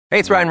Hey,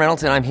 it's Ryan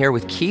Reynolds, and I'm here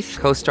with Keith,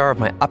 co-star of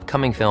my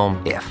upcoming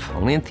film, If,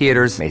 only in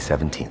theaters May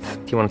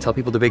 17th. Do you want to tell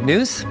people the big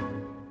news?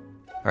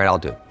 All right, I'll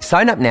do it.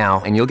 Sign up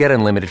now and you'll get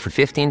unlimited for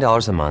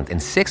 $15 a month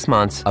and 6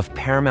 months of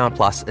Paramount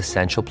Plus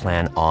Essential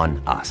Plan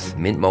on us.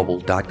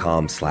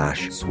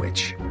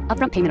 MintMobile.com/switch.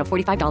 Upfront payment of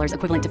 $45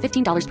 equivalent to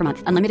 $15 per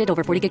month. Unlimited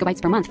over 40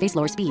 gigabytes per month. Face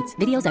lower speeds.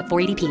 Videos at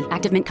 480p.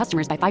 Active Mint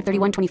customers by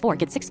 531.24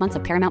 get 6 months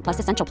of Paramount Plus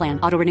Essential Plan.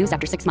 Auto renews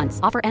after 6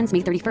 months. Offer ends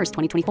May 31st,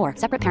 2024.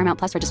 Separate Paramount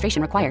Plus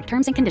registration required.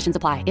 Terms and conditions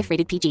apply if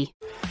rated PG.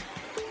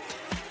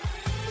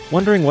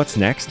 Wondering what's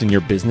next in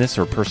your business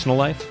or personal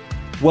life?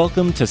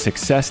 Welcome to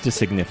Success to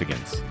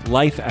Significance,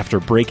 Life After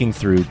Breaking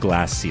Through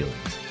Glass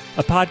Ceilings,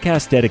 a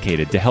podcast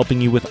dedicated to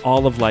helping you with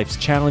all of life's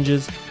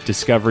challenges,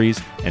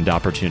 discoveries, and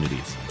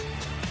opportunities.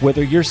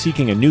 Whether you're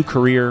seeking a new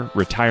career,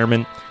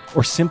 retirement,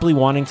 or simply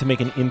wanting to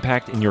make an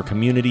impact in your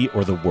community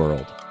or the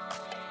world.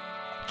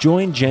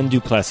 Join Jen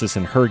Duplessis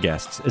and her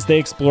guests as they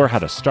explore how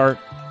to start,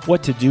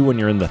 what to do when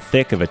you're in the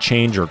thick of a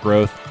change or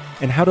growth,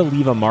 and how to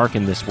leave a mark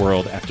in this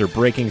world after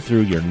breaking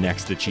through your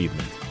next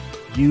achievement.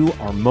 You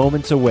are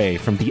moments away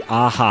from the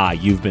aha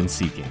you've been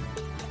seeking.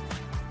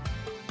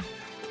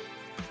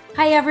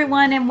 Hi,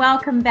 everyone, and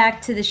welcome back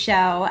to the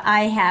show.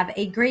 I have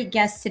a great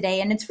guest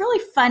today, and it's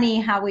really funny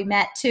how we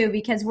met, too,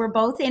 because we're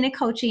both in a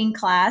coaching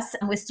class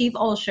with Steve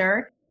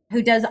Olsher,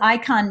 who does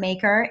Icon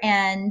Maker,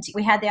 and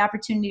we had the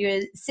opportunity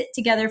to sit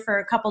together for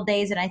a couple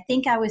days, and I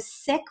think I was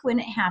sick when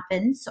it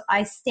happened, so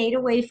I stayed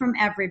away from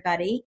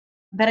everybody,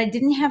 but I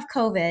didn't have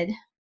COVID.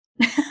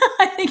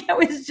 I think I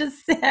was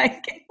just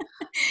sick.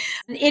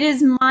 It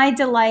is my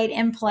delight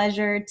and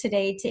pleasure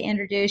today to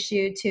introduce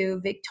you to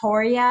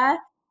Victoria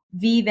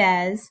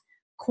Vives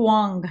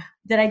Kwong.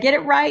 Did I get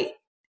it right?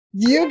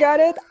 You got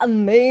it.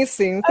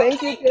 Amazing.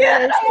 Thank you.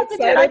 Good.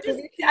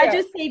 I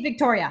just say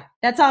Victoria.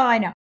 That's all I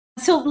know.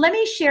 So let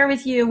me share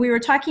with you, we were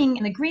talking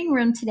in the green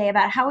room today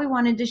about how we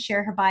wanted to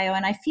share her bio,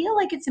 and I feel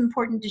like it's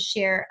important to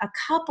share a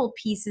couple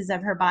pieces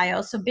of her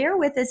bio. So bear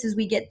with us as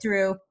we get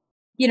through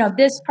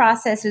this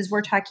process as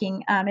we're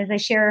talking, as I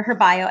share her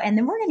bio, and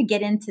then we're going to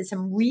get into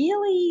some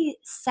really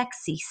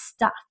sexy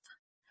stuff.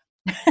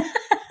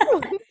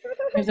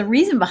 There's a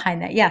reason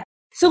behind that. Yeah.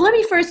 So let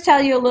me first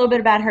tell you a little bit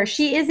about her.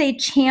 She is a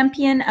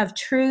champion of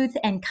truth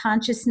and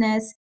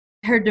consciousness.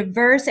 Her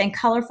diverse and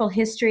colorful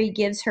history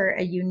gives her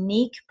a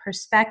unique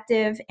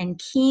perspective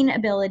and keen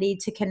ability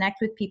to connect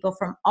with people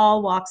from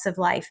all walks of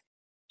life.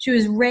 She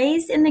was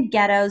raised in the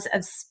ghettos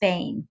of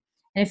Spain.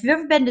 And if you've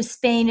ever been to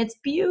Spain, it's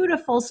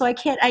beautiful. So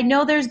I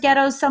know there's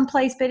ghettos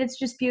someplace, but it's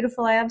just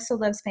beautiful. I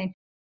absolutely love Spain.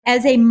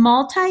 As a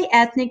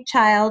multi-ethnic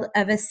child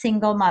of a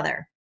single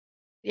mother.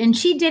 And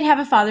she did have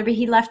a father, but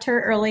he left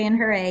her early in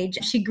her age.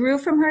 She grew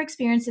from her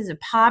experiences of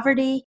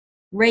poverty,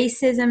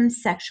 racism,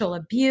 sexual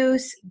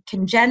abuse,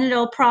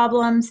 congenital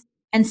problems,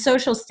 and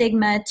social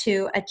stigma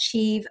to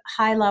achieve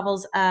high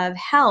levels of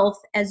health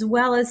as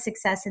well as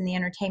success in the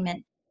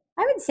entertainment.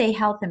 I would say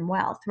health and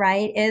wealth,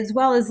 right? As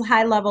well as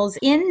high levels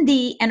in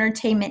the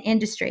entertainment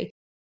industry.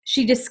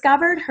 She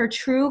discovered her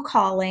true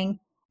calling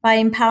by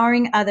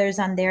empowering others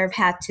on their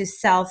path to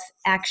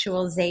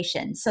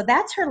self-actualization. So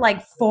that's her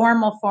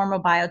formal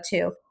bio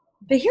too.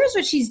 But here's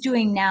what she's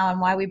doing now and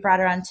why we brought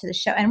her onto the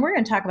show. And we're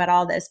going to talk about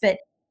all this, but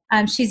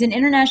she's an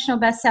international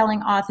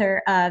best-selling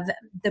author of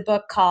the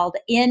book called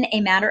In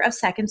a Matter of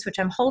Seconds, which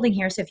I'm holding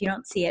here. So if you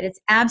don't see it, it's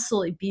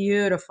absolutely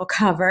beautiful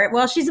cover.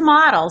 Well, she's a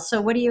model. So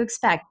what do you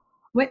expect?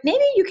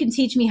 Maybe you can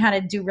teach me how to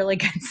do really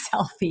good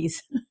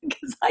selfies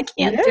because I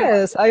can't do it.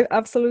 Yes, I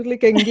absolutely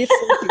can give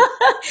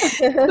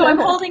selfies. So I'm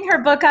holding her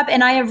book up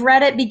and I have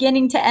read it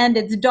beginning to end.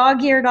 It's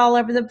dog-eared all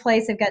over the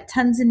place. I've got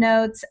tons of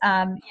notes,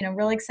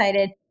 really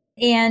excited.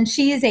 And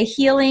she is a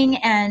healing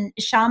and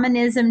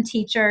shamanism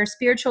teacher,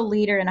 spiritual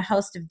leader, and a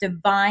host of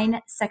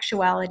Divine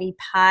Sexuality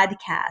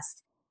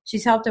podcast.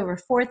 She's helped over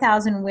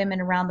 4,000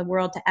 women around the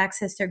world to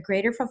access their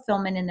greater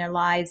fulfillment in their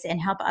lives and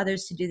help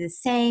others to do the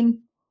same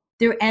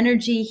through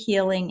energy,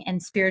 healing,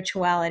 and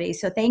spirituality.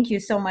 So thank you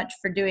so much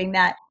for doing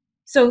that.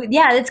 So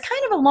yeah, it's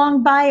kind of a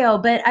long bio,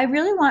 but I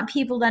really want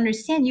people to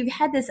understand you've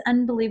had this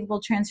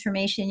unbelievable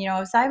transformation.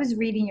 As I was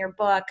reading your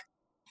book,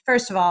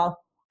 first of all,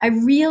 I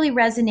really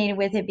resonated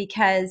with it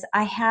because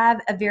I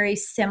have a very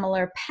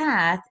similar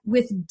path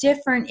with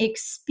different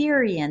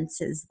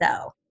experiences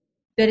though.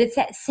 But it's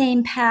that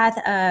same path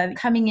of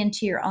coming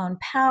into your own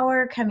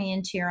power, coming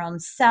into your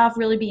own self,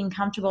 really being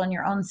comfortable in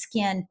your own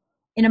skin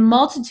in a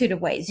multitude of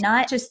ways,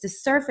 not just the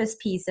surface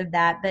piece of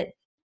that, but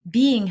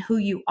being who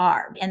you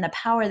are and the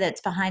power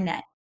that's behind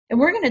that. And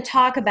we're going to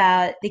talk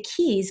about the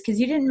keys because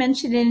you didn't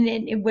mention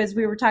it was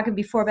we were talking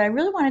before, but I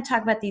really want to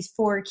talk about these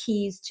 4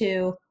 keys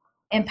to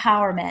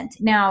empowerment.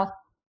 Now,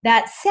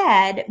 that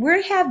said,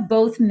 we have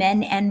both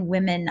men and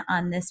women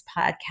on this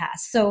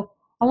podcast. So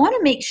I want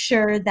to make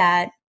sure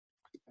that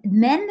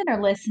men that are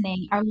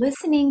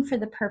listening for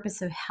the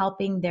purpose of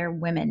helping their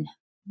women,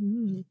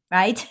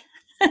 right?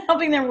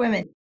 Helping their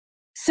women.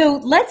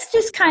 So let's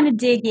just kind of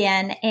dig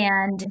in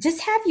and just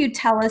have you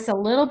tell us a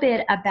little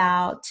bit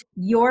about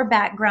your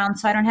background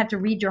so I don't have to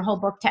read your whole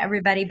book to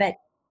everybody, but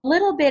a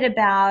little bit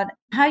about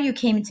how you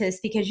came to this,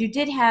 because you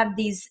did have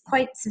these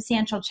quite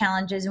substantial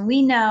challenges. And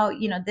we know,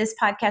 this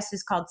podcast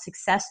is called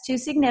Success to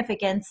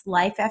Significance,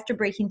 Life After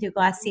Breaking Through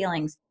Glass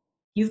Ceilings.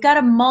 You've got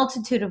a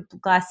multitude of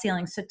glass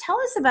ceilings. So tell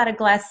us about a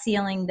glass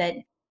ceiling that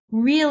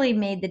really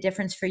made the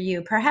difference for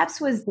you,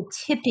 perhaps was the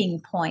tipping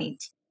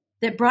point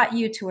that brought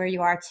you to where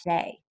you are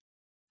today.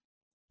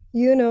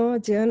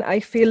 Jen,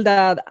 I feel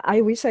that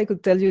I wish I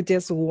could tell you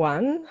just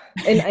one,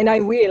 and I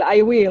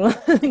will,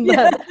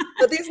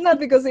 but it's not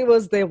because it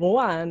was the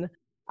one.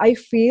 I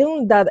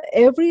feel that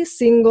every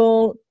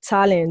single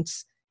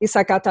challenge is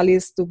a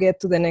catalyst to get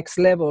to the next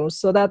level.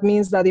 So that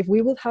means that if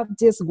we would have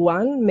just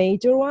one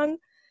major one,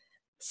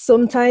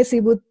 sometimes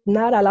it would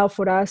not allow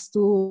for us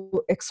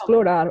to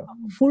explore our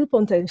full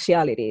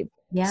potentiality.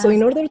 Yeah. So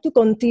in order to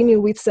continue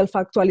with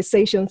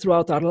self-actualization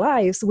throughout our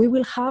lives, we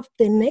will have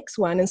the next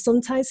one. And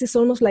sometimes it's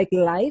almost like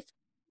life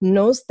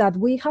knows that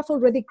we have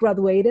already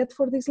graduated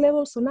for this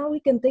level, so now we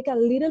can take a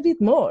little bit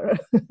more.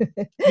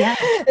 Yeah.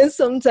 And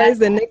sometimes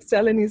the next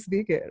challenge is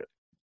bigger.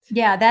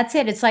 Yeah, that's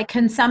it. It's like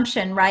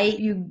consumption, right?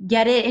 You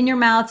get it in your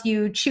mouth,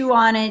 you chew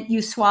on it,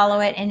 you swallow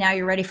it, and now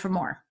you're ready for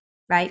more,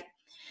 right?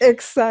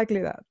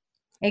 Exactly that.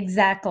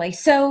 Exactly.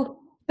 So,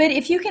 but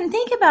if you can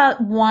think about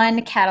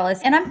one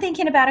catalyst, and I'm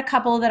thinking about a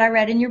couple that I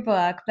read in your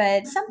book,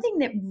 but something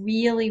that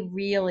really,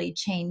 really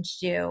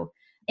changed you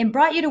and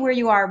brought you to where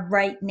you are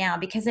right now,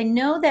 because I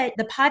know that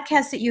the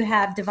podcast that you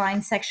have,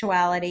 Divine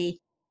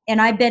Sexuality, and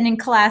I've been in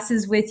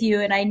classes with you,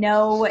 and I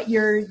know what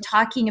you're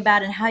talking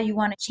about and how you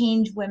want to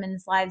change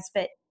women's lives,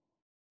 but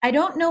I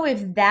don't know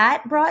if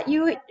that brought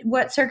you,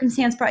 what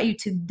circumstance brought you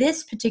to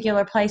this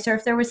particular place, or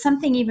if there was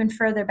something even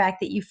further back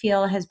that you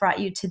feel has brought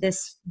you to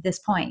this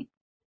point.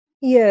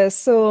 Yes,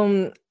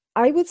 so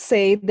I would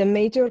say the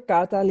major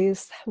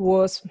catalyst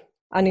was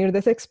a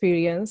near-death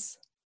experience,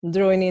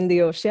 drowning in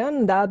the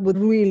ocean. That would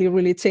really,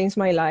 really change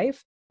my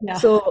life. Yeah.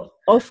 So,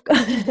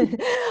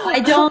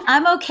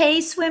 I'm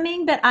okay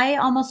swimming, but I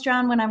almost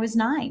drowned when I was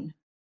 9.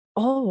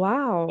 Oh,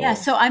 wow. Yeah,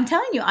 so I'm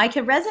telling you, I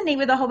can resonate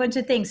with a whole bunch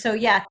of things. So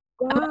yeah,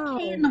 wow. I'm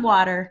okay in the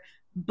water,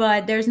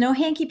 but there's no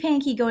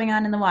hanky-panky going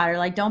on in the water.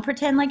 Like, don't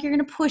pretend like you're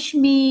going to push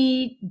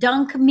me,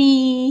 dunk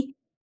me.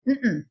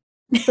 Mm-mm.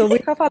 So we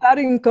have a lot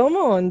in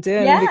common,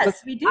 Jen. Yes,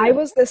 because we do. I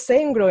was the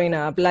same growing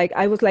up. Like,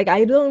 I was like,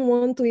 I don't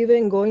want to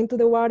even go into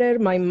the water.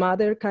 My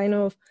mother kind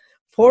of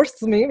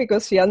forced me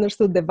because she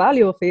understood the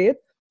value of it.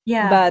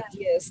 Yeah. But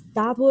yes,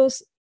 that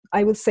was,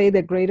 I would say,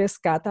 the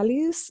greatest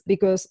catalyst,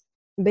 because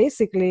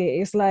basically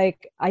it's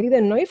like I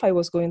didn't know if I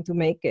was going to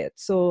make it.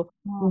 So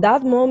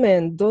that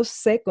moment, those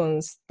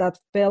seconds that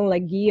felt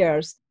like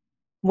years,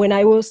 when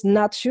I was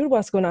not sure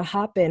what's going to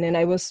happen, and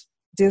I was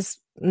just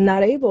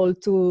not able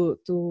to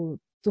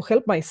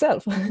help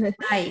myself.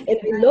 Right. And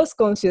I lost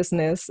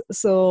consciousness.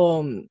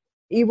 So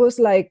it was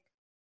like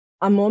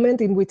a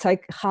moment in which I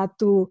had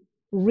to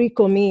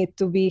recommit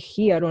to be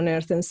here on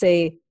earth and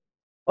say,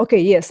 okay,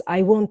 yes,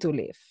 I want to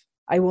live.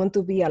 I want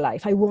to be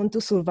alive. I want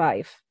to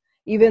survive.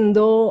 Even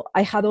though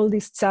I had all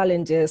these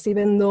challenges,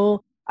 even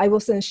though I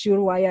wasn't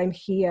sure why I'm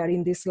here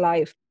in this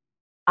life,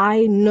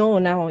 I know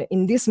now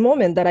in this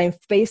moment that I'm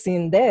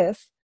facing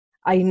death,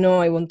 I know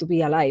I want to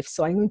be alive.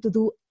 So I'm going to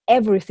do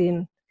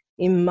everything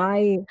in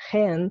my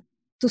hand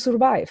to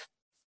survive.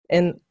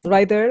 And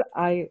right there,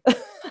 I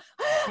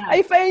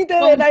fainted,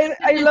 and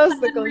I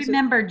lost the consciousness.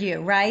 Remembered you,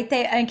 right?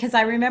 Because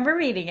I remember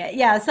reading it.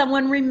 Yeah,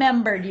 someone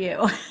remembered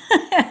you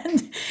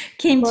and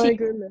came to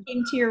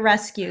your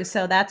rescue.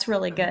 So that's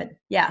really good.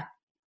 Yeah,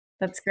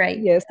 that's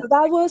great. Yes, so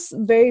that was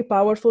very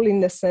powerful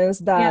in the sense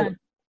that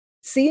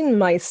seeing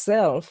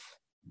myself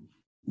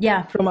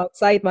from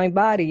outside my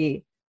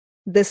body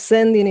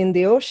descending in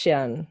the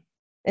ocean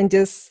and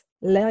just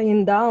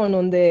lying down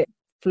on the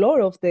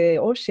floor of the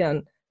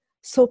ocean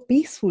so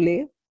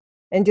peacefully,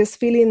 and just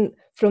feeling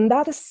from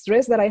that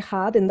stress that I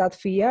had and that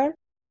fear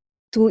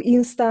to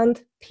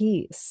instant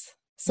peace.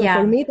 So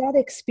for me, that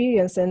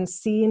experience and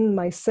seeing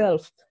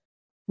myself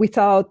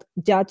without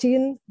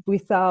judging,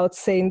 without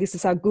saying this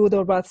is a good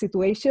or bad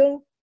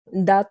situation,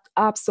 that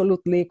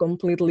absolutely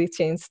completely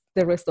changed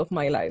the rest of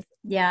my life.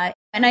 Yeah.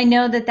 And I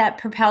know that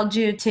propelled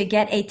you to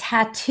get a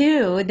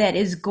tattoo that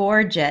is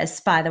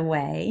gorgeous, by the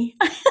way.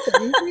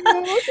 Thank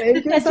you.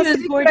 Thank you. Tattoo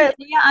is gorgeous.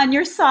 Yeah, on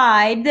your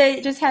side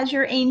that just has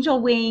your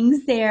angel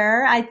wings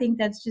there. I think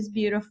that's just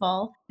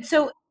beautiful.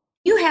 So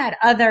you had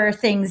other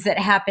things that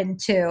happened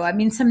too. I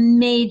mean, some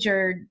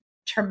major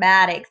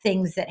traumatic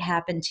things that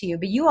happened to you,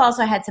 but you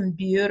also had some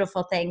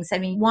beautiful things. I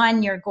mean,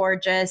 one, you're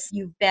gorgeous.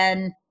 You've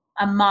been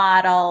a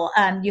model.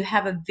 You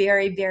have a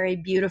very, very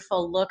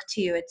beautiful look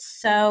to you. It's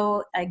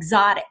so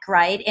exotic,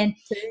 right? And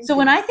so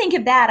when I think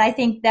of that, I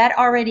think that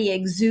already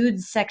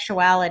exudes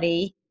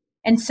sexuality.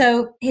 And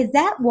so is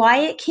that why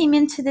it came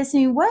into this? I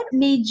mean, what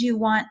made you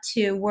want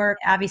to work,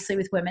 obviously,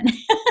 with women,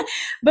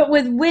 but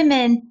with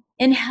women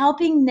in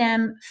helping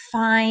them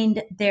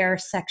find their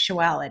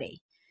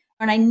sexuality?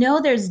 And I know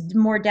there's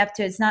more depth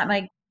to it. It's not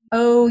like,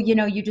 oh,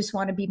 you just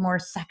want to be more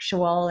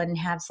sexual and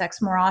have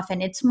sex more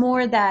often. It's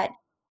more that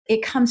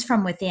it comes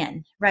from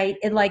within, right?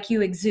 It like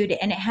you exude it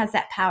and it has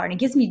that power and it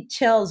gives me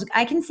chills.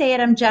 I can say it,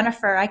 I'm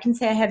Jennifer. I can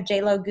say I have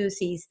J-Lo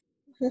goosies.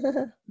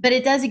 But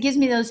it gives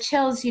me those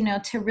chills,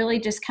 to really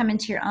just come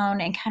into your own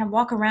and kind of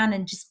walk around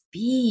and just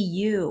be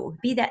you,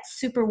 be that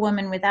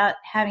superwoman without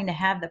having to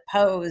have the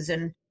pose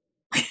and,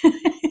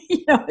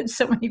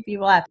 so many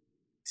people have.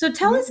 So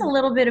tell us a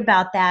little bit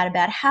about that,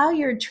 about how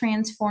you're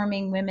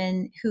transforming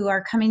women who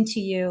are coming to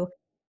you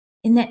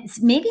in that,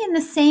 maybe in the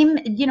same,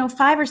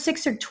 5 or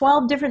 6 or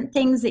 12 different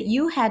things that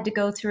you had to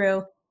go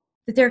through,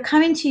 that they're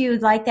coming to you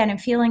like that and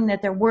feeling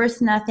that they're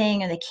worth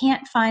nothing or they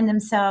can't find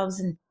themselves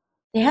and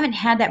they haven't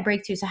had that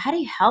breakthrough. So how do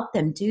you help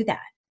them do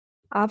that?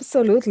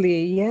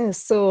 Absolutely,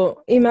 yes.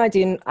 So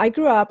imagine I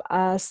grew up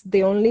as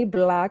the only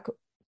Black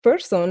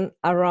person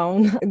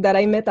around that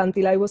I met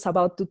until I was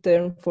about to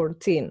turn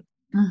 14.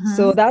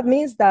 So that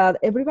means that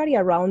everybody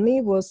around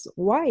me was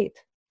white.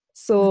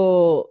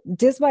 So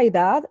just by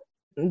that,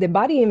 the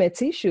body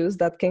image issues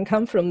that can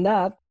come from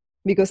that,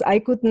 because I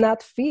could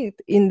not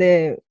fit in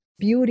the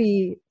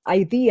beauty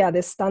idea,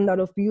 the standard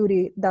of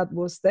beauty that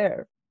was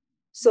there.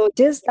 So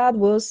just that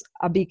was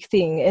a big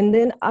thing. And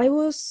then I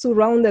was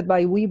surrounded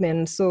by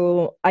women.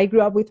 So I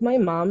grew up with my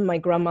mom, my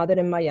grandmother,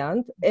 and my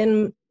aunt.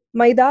 And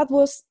my dad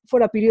was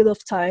for a period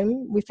of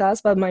time with us,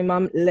 but my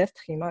mom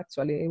left him,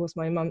 actually. It was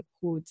my mom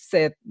who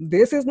said,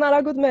 this is not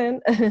a good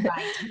man.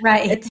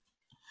 Right.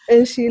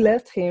 And she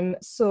left him.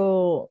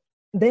 So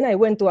then I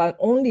went to an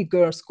only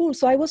girls' school.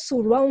 So I was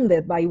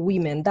surrounded by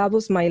women. That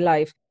was my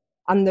life.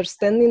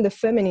 Understanding the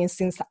feminine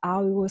since I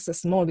was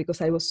small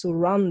because I was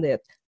surrounded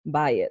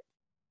by it.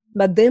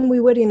 But then we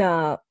were in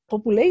a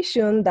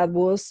population that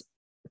was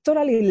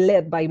totally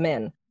led by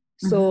men.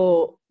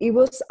 So it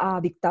was a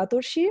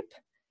dictatorship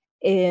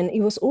and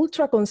it was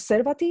ultra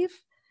conservative.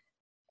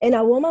 And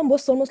a woman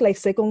was almost like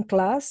second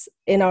class.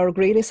 And our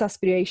greatest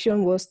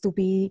aspiration was to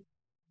be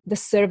the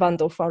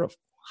servant of our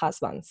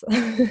husbands.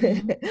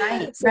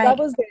 Right, so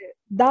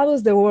that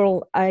was the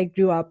world I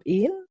grew up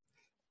in.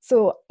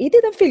 So it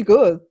didn't feel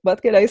good.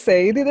 What can I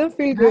say? It didn't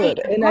feel good.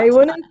 And I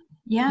wanted...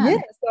 Yeah.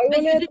 Yes,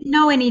 but you didn't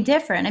know any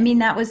different. I mean,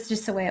 that was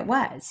just the way it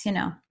was,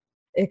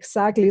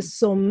 Exactly.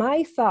 So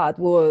my thought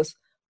was,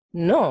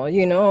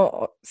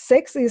 no,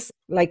 sex is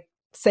like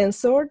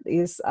censored,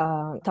 is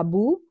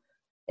taboo.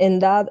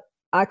 And that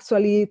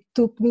actually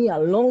took me a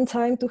long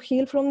time to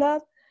heal from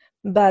that.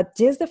 But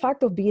just the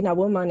fact of being a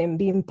woman and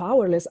being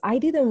powerless, I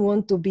didn't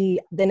want to be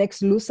the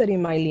next loser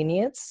in my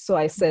lineage. So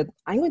I said,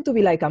 I'm going to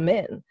be like a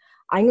man.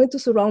 I'm going to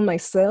surround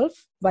myself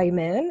by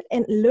men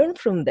and learn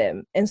from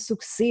them and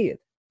succeed.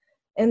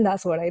 And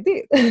that's what I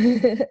did.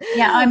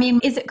 Yeah, I mean,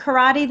 is it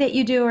karate that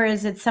you do or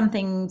is it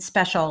something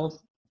special?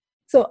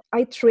 So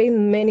I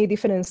train many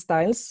different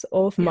styles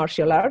of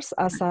martial arts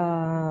as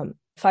a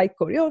fight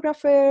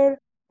choreographer,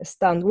 a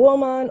stunt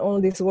woman, all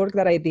this work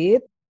that I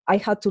did. I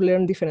had to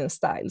learn different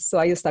styles. So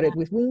I started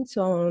with Wing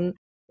Chun.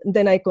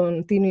 Then I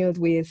continued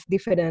with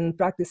different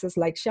practices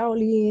like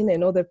Shaolin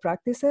and other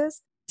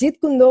practices. Jeet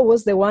Kune Do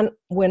was the one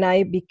when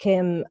I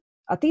became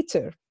a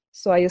teacher.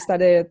 So I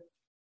started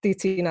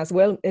teaching as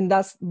well, and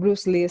that's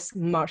Bruce Lee's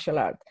martial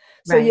art.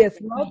 So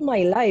throughout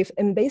my life,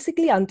 and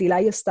basically until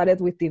I started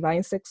with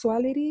Divine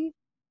Sexuality,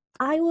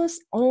 I was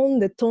on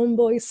the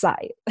tomboy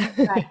side.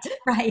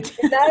 Right.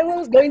 And I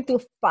was going to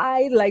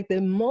fight like the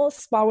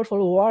most powerful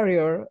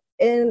warrior.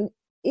 And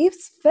it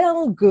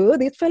felt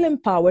good, it felt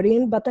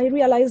empowering, but I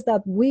realized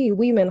that we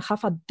women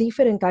have a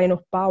different kind of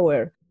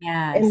power.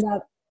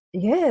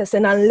 Yes.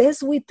 And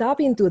unless we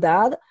tap into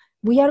that,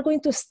 we are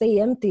going to stay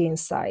empty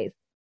inside.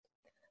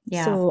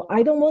 Yeah. So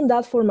I don't want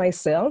that for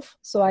myself.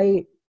 So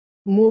I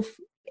moved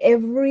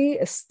every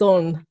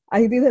stone.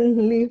 I didn't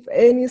leave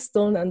any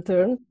stone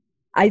unturned.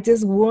 I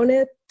just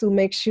wanted to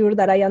make sure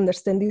that I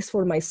understand this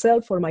for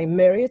myself, for my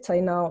marriage.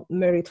 I now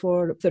married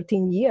for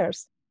 13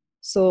 years.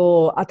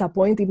 So at a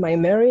point in my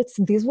marriage,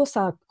 this was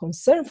a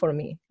concern for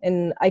me.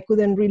 And I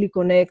couldn't really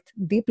connect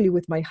deeply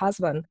with my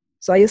husband.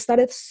 So I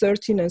started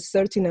searching and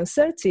searching and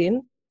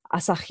searching.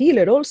 As a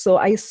healer also,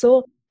 I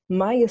saw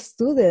my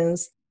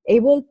students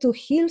able to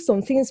heal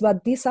some things,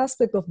 but this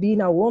aspect of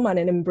being a woman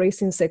and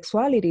embracing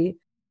sexuality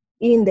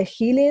in the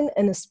healing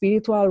and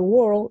spiritual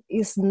world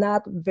is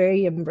not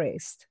very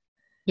embraced.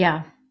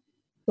 Yeah.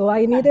 So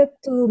I needed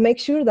to make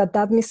sure that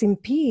that missing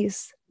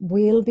piece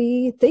will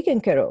be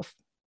taken care of.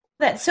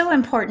 That's so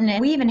important.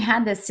 And we even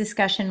had this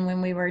discussion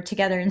when we were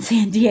together in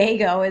San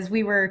Diego, as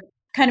we were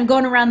kind of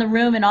going around the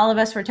room and all of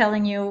us were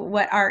telling you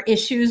what our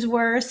issues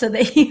were so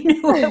that you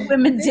knew what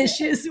women's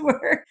issues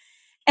were.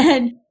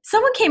 And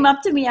someone came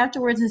up to me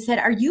afterwards and said,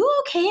 "Are you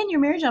okay in your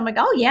marriage?" I'm like,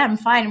 "Oh yeah, I'm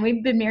fine.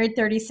 We've been married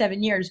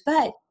 37 years.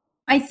 But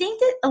I think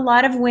that a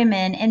lot of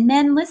women and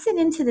men listen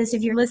into this,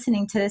 if you're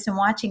listening to this and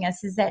watching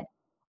us, is that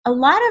a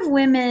lot of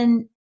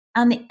women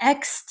on the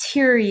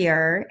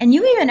exterior, and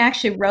you even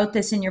actually wrote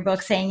this in your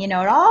book saying, it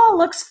all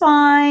looks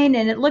fine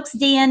and it looks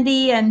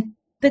dandy,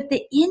 but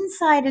the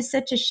inside is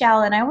such a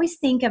shell. And I always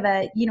think of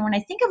when I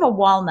think of a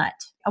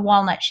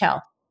walnut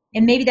shell,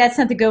 and maybe that's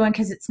not the good one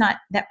because it's not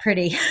that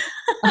pretty,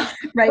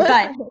 right?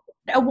 But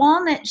a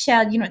walnut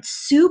shell, it's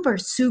super,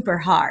 super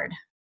hard,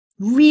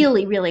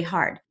 really, really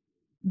hard.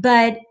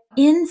 But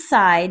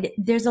inside,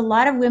 there's a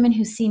lot of women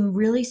who seem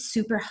really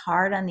super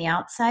hard on the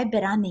outside,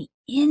 but on the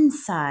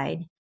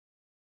inside,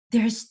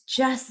 there's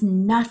just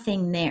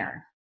nothing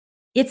there.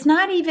 It's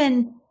not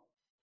even,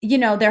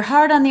 they're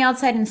hard on the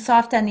outside and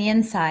soft on the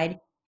inside,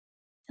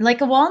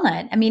 like a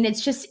walnut. I mean,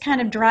 it's just kind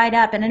of dried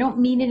up. And I don't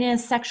mean it in a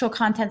sexual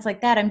context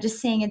like that. I'm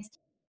just saying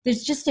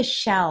there's just a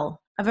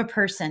shell of a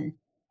person.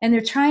 And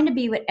they're trying to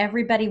be what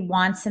everybody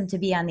wants them to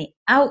be on the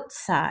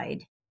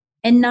outside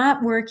and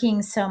not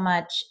working so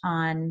much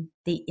on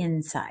the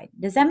inside.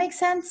 Does that make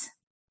sense?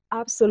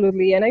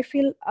 Absolutely. And I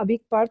feel a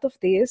big part of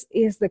this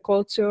is the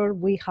culture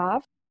we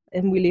have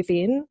and we live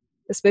in,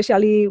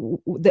 especially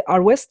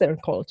our Western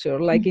culture.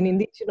 Like in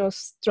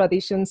indigenous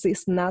traditions,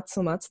 it's not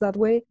so much that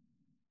way.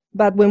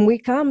 But when we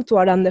come to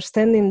our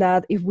understanding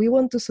that if we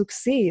want to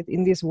succeed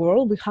in this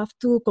world, we have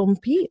to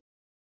compete.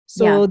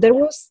 So there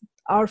was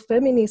our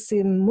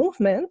feminism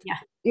movement. Yeah.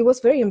 It was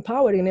very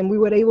empowering and we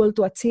were able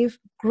to achieve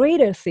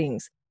greater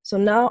things. So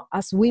now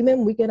as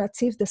women, we can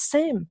achieve the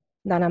same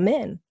than a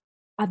man.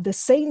 At the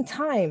same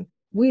time,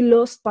 we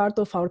lost part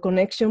of our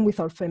connection with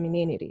our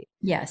femininity.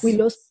 Yes. We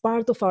lost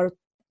part of our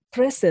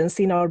presence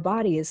in our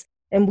bodies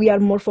and we are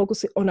more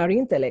focused on our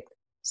intellect.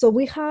 So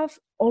we have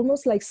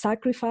almost like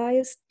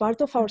sacrificed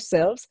part of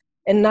ourselves.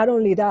 And not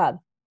only that,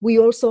 we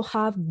also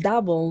have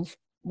doubled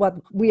what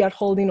we are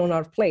holding on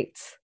our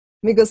plates.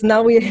 Because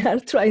now we are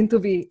trying to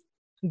be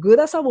good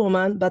as a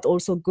woman, but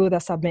also good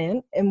as a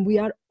man. And we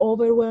are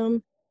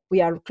overwhelmed, we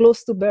are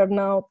close to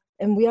burnout,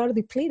 and we are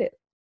depleted.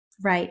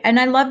 Right. And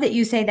I love that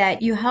you say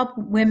that you help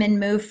women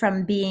move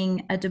from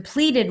being a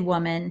depleted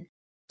woman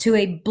to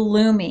a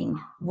blooming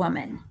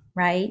woman,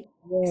 right?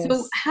 Yes.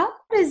 So how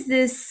does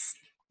this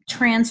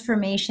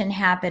transformation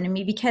happen? I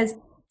mean, because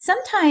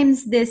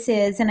sometimes this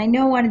is, and I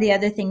know one of the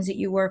other things that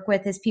you work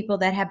with is people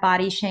that have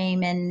body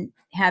shame and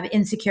have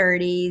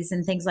insecurities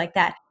and things like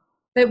that.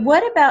 But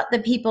what about the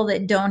people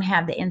that don't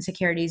have the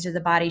insecurities or the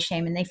body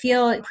shame and they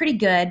feel pretty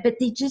good, but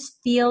they just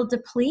feel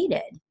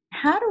depleted?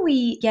 How do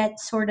we get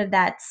sort of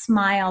that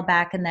smile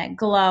back and that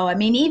glow? I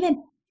mean,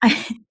 even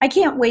I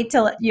can't wait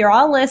till you're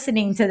all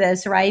listening to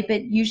this, right?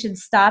 But you should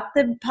stop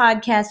the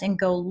podcast and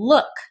go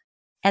look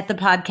at the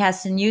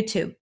podcast on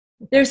YouTube.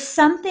 There's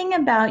something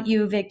about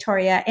you,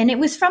 Victoria, and it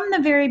was from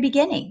the very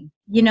beginning,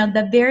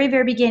 the very,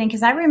 very beginning,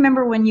 because I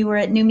remember when you were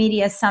at New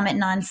Media Summit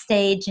and on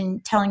stage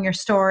and telling your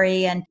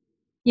story. And,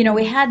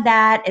 we had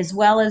that as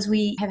well as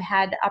we have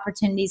had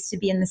opportunities to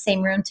be in the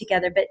same room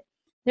together. But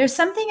there's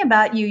something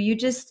about you,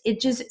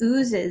 it just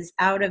oozes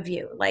out of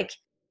you. Like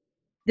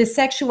the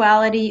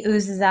sexuality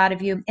oozes out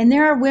of you. And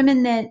there are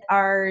women that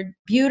are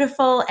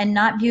beautiful and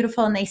not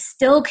beautiful, and they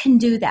still can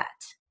do that.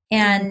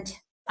 And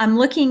I'm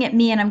looking at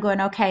me and I'm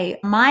going, okay,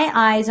 my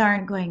eyes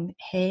aren't going,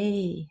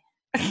 hey,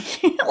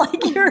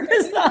 like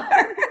yours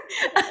are,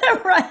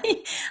 right?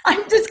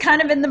 I'm just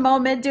kind of in the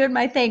moment doing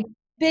my thing.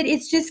 But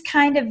it's just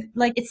kind of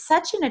like, it's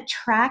such an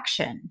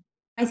attraction.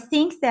 I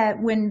think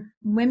that when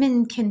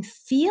women can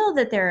feel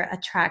that they're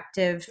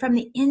attractive from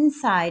the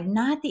inside,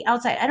 not the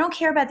outside. I don't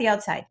care about the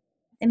outside.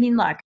 I mean,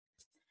 look,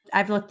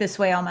 I've looked this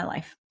way all my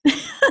life,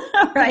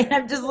 right?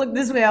 I've just looked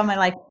this way all my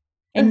life.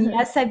 And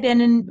yes, I've been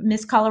in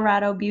Miss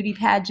Colorado beauty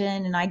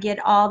pageant and I get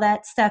all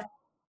that stuff,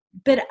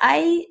 but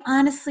I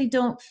honestly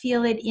don't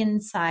feel it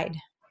inside.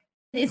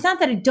 It's not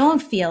that I don't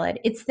feel it.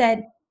 It's that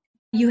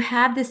you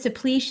have this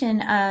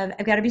depletion of,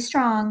 I've got to be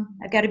strong.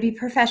 I've got to be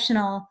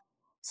professional.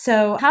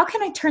 So how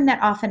can I turn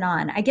that off and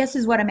on? I guess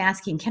is what I'm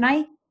asking. Can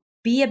I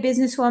be a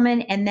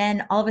businesswoman and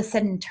then all of a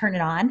sudden turn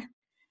it on,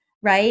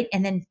 right?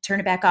 And then turn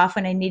it back off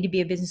when I need to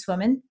be a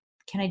businesswoman?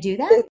 Can I do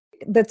that?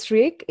 The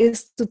trick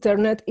is to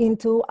turn it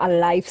into a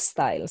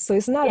lifestyle. So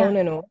it's not on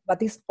and off,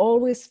 but it's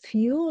always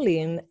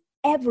fueling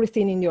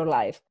everything in your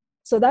life.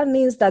 So that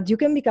means that you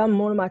can become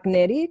more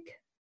magnetic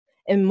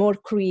and more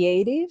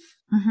creative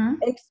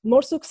and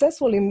more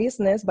successful in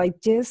business by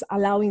just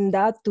allowing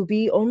that to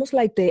be almost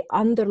like the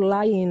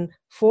underlying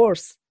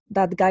force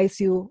that guides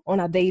you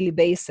on a daily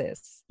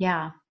basis.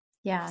 Yeah.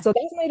 Yeah. So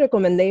that's my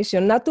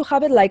recommendation, not to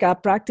have it like a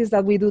practice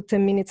that we do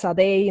 10 minutes a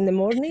day in the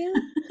morning.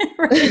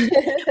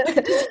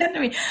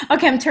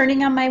 Okay, I'm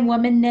turning on my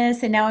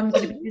womanness and now I'm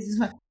going to be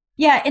businesswoman.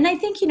 Yeah. And I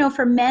think,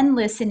 for men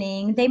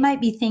listening, they might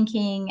be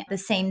thinking the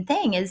same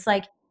thing is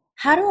like,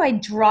 how do I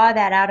draw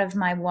that out of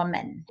my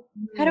woman?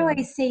 How do I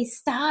say,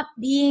 stop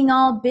being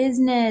all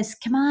business?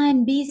 Come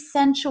on, be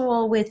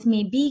sensual with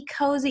me, be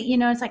cozy.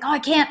 It's like, oh, I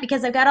can't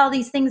because I've got all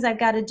these things I've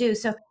got to do.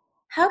 So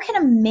how can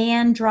a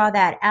man draw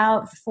that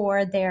out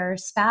for their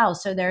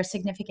spouse or their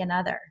significant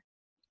other?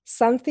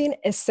 Something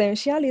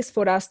essential is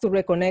for us to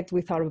reconnect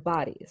with our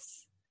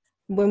bodies.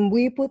 When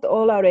we put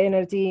all our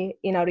energy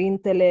in our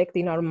intellect,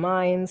 in our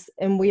minds,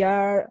 and we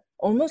are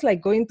almost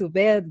like going to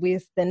bed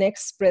with the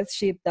next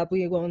spreadsheet that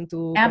we want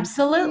to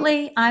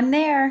absolutely complete. I'm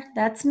there.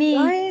 That's me.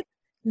 Right?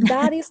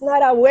 That is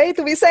not a way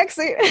to be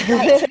sexy.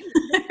 Right.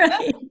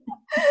 Right.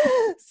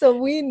 So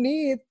we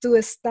need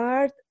to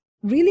start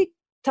really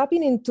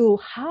tapping into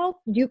how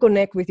you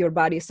connect with your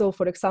body. So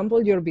for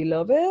example, your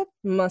beloved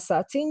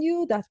massaging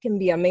you, that can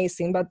be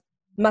amazing. But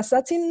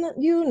massaging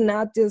you,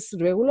 not just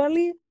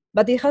regularly,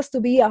 but it has to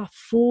be a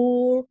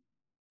full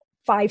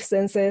five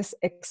senses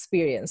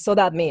experience. So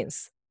that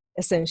means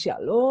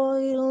essential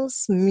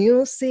oils,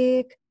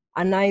 music,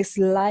 a nice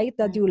light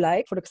that you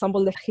like. For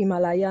example, the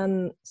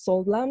Himalayan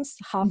salt lamps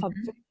have a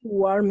very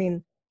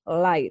warming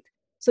light.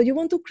 So you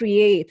want to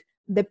create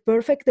the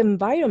perfect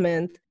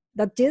environment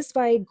that just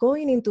by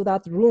going into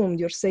that room,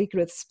 your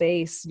sacred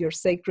space, your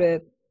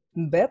sacred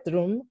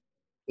bedroom,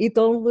 it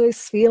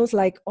always feels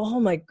like, oh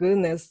my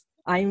goodness,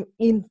 I'm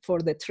in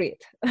for the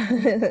treat.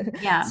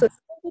 Yeah. So you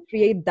want to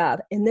create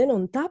that. And then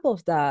on top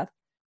of that,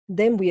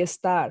 then we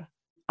start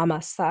a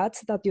massage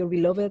that your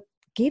beloved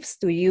gives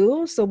to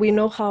you. So we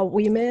know how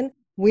women,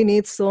 we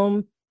need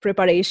some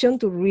preparation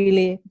to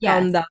really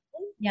calm down.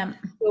 Yeah.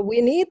 So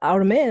we need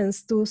our men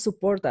to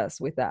support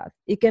us with that.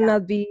 It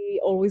cannot be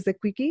always the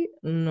quickie.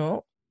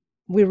 No,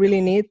 we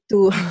really need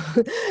to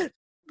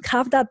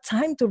have that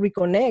time to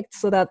reconnect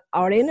so that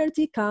our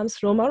energy comes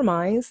from our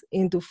minds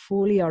into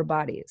fully our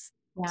bodies.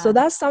 Yeah. So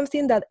that's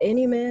something that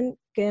any man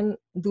can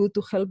do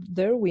to help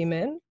their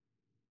women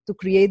to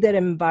create their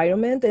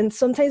environment. And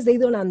sometimes they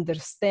don't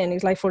understand.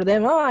 It's like for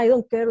them, oh, I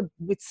don't care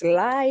which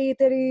light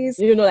it is.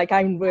 Like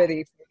I'm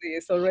ready for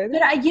this already.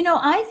 But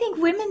I think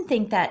women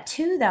think that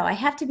too, though. I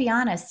have to be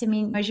honest. I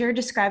mean, as you're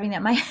describing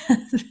that, my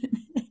husband,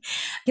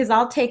 because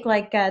I'll take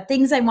like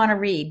things I want to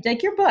read,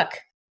 like your book,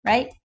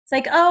 right? It's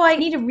like, oh, I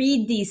need to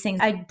read these things.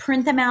 I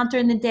print them out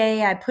during the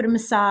day. I put them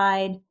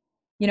aside.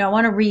 I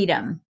want to read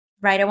them,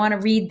 right? I want to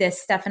read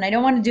this stuff, and I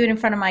don't want to do it in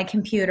front of my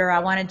computer. I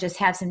want to just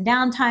have some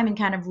downtime and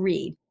kind of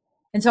read.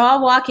 And so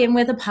I'll walk in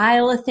with a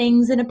pile of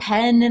things and a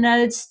pen and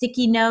a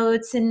sticky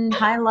notes and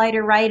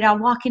highlighter, right? I'll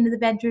walk into the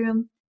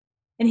bedroom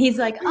and he's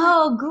like,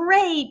 oh,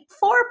 great.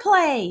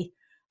 Foreplay,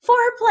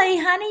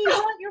 honey. You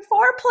want your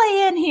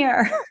foreplay in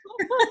here.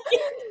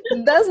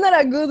 That's not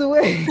a good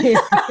way.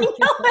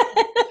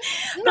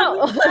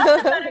 No.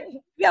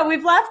 Yeah,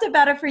 we've laughed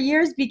about it for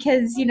years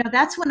because,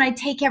 that's when I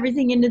take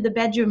everything into the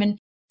bedroom. And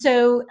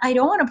so I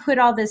don't want to put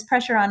all this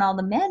pressure on all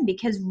the men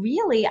because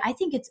really, I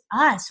think it's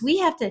us. We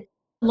have to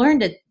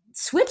learn to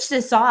switch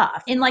this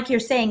off. And like you're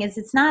saying,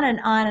 it's not an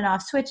on and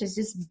off switch. It's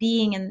just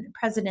being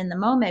present in the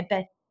moment.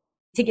 But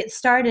to get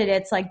started,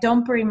 it's like,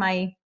 don't bring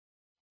my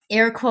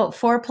air quote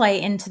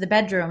foreplay into the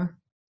bedroom.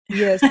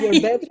 Yes,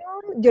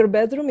 your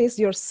bedroom is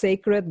your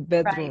sacred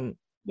bedroom. Right.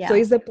 Yeah. So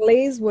it's the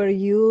place where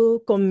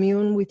you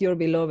commune with your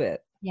beloved.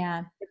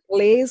 Yeah. A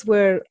place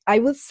where I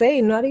would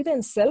say not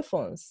even cell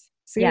phones.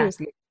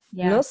 Seriously.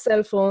 Yeah. No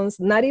cell phones,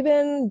 not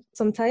even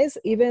sometimes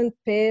even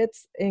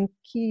pets and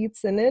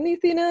kids and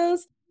anything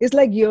else. It's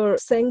like your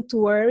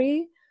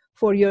sanctuary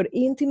for your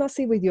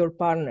intimacy with your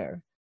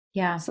partner.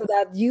 Yeah. So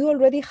that you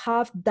already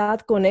have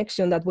that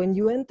connection that when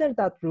you enter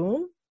that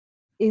room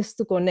is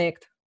to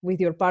connect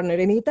with your partner.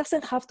 And it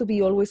doesn't have to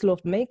be always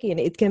lovemaking.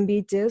 It can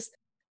be just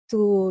to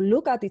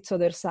look at each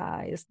other's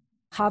eyes,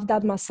 have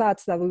that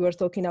massage that we were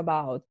talking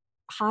about,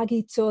 hug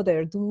each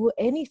other, do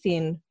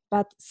anything,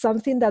 but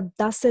something that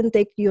doesn't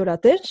take your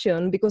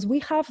attention because we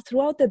have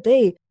throughout the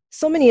day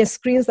so many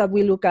screens that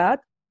we look at.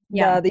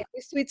 Yeah. That if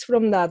we switch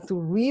from that to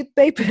read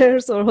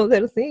papers or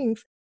other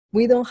things,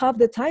 we don't have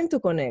the time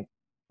to connect.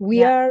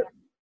 We are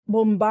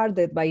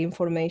bombarded by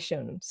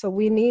information. So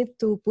we need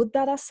to put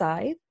that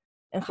aside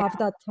and have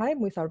that time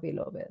with our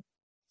beloved.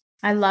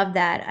 I love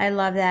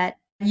that.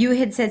 You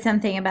had said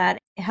something about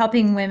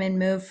helping women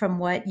move from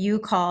what you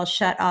call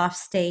shut off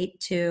state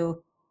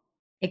to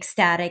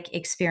ecstatic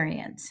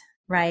experience,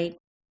 right?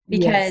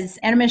 Because,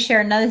 and I'm going to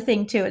share another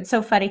thing too. It's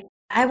so funny.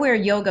 I wear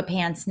yoga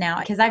pants now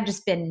because I've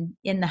just been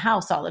in the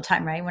house all the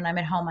time, right? When I'm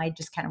at home, I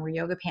just kind of wear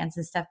yoga pants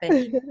and stuff.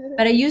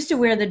 But I used to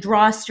wear the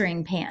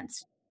drawstring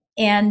pants.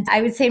 And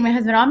I would say to my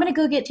husband, I'm going to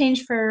go get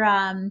changed for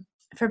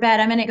bed.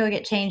 I'm going to go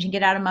get changed and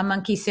get out of my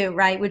monkey suit,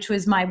 right? Which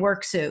was my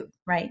work suit,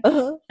 right?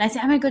 Uh-huh. And I said,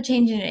 I'm going to go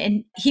change it.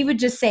 And he would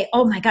just say,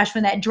 oh my gosh,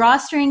 when that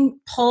drawstring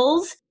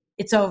pulls,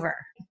 it's over.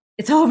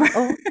 It's over.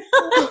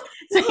 Oh.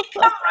 So he'd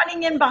come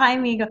running in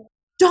behind me and go,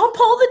 don't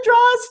pull the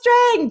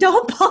drawstring.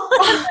 Don't pull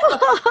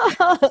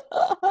it.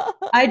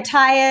 I'd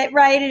tie it,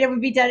 right? And it would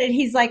be done. And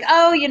he's like,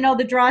 oh,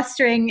 the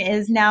drawstring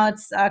is now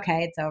it's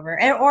okay. It's over.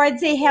 Or I'd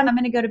say, hey, I'm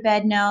going to go to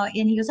bed now.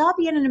 And he goes, I'll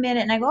be in a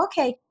minute. And I go,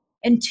 okay.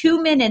 In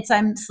 2 minutes,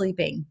 I'm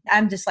sleeping.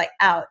 I'm just like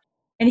out.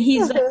 And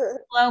he's like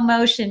slow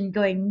motion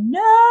going, no,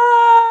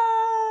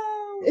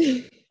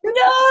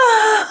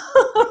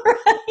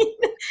 right?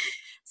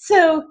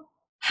 So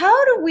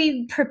how do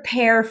we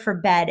prepare for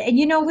bed? And,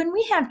 when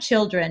we have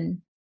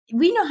children,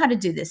 we know how to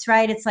do this,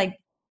 right? It's like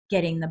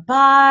getting the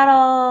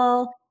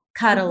bottle,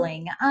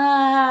 cuddling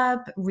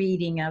up,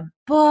 reading a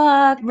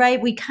book,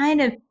 right? We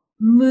kind of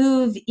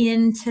move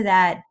into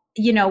that,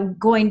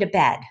 going to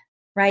bed,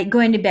 right?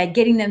 Going to bed,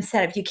 getting them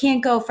set up. You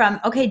can't go from,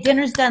 okay,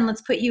 dinner's done,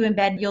 let's put you in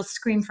bed. You'll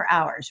scream for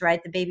hours,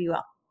 right? The baby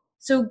will.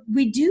 So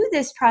we do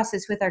this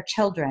process with our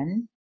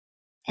children.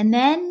 And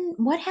then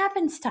what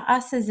happens to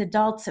us as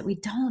adults that we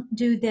don't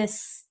do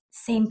this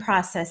same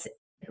process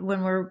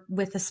when we're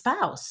with a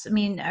spouse,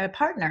 a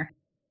partner?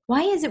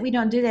 Why is it we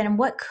don't do that? And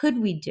what could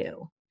we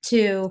do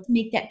to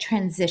make that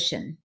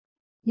transition?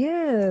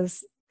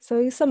 Yes. So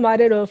it's a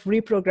matter of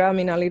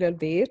reprogramming a little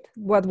bit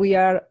what we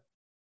are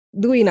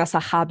doing as a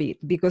habit,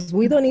 because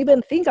we don't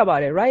even think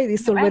about it, right?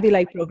 It's already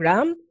like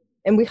programmed,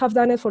 and we have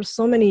done it for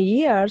so many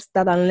years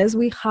that unless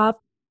we have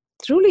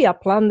truly a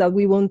plan that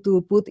we want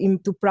to put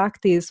into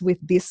practice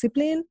with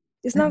discipline,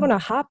 it's not going to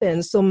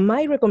happen. So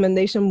my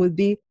recommendation would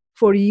be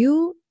for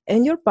you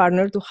and your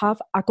partner to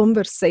have a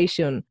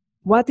conversation.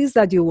 What is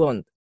that you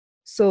want?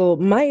 So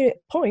my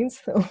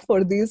points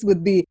for this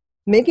would be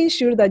making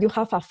sure that you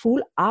have a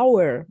full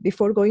hour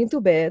before going to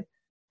bed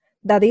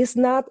that is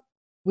not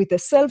with the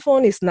cell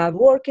phone, it's not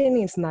working,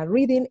 it's not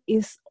reading,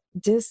 it's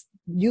just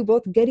you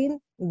both getting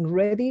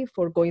ready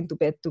for going to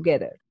bed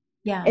together.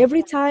 Yeah.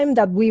 Every time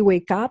that we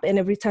wake up and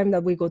every time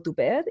that we go to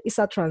bed is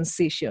a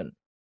transition.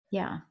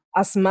 Yeah.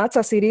 As much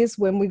as it is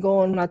when we go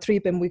on a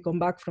trip and we come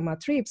back from a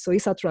trip. So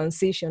it's a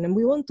transition, and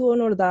we want to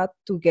honor that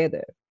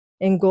together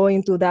and go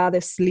into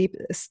that sleep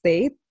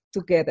state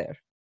together.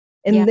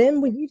 And then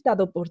we give that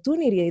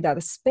opportunity,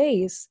 that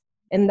space,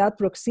 and that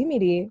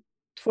proximity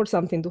for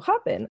something to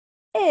happen.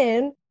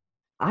 And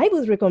I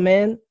would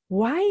recommend,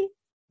 why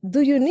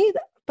do you need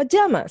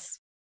pajamas?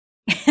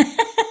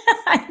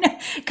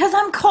 Because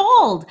I'm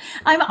cold.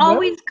 I'm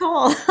always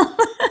cold.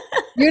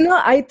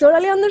 I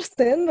totally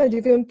understand, but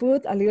you can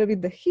put a little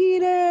bit the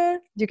heater,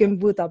 you can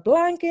put a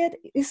blanket.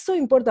 It's so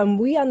important.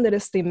 We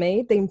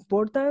underestimate the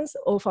importance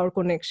of our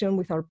connection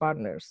with our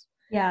partners.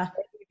 Yeah.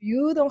 If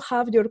you don't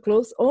have your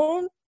clothes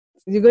on,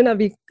 you're going to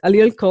be a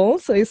little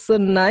cold. So it's so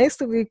nice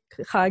to be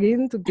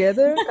hugging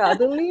together,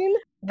 cuddling.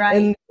 Right.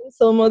 And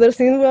some other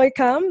things will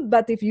come.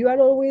 But if you are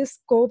always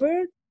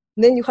covered,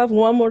 then you have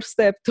one more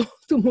step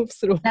to move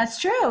through. That's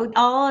true.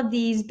 All of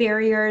these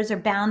barriers or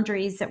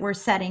boundaries that we're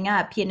setting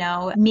up,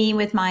 me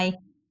with my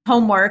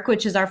homework,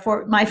 which is my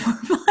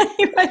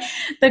foreplay, right?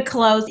 The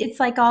clothes, it's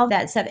like all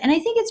that stuff. And I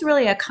think it's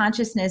really a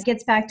consciousness. It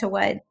gets back to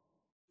what,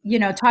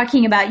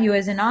 talking about you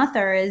as an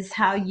author is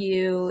how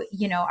you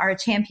are a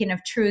champion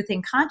of truth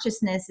and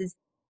consciousness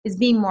is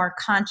being more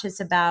conscious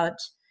about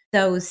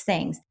those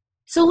things.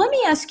 So let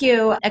me ask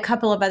you a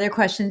couple of other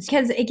questions,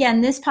 because again,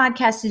 this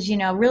podcast is,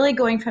 really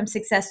going from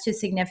success to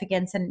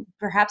significance. And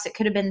perhaps it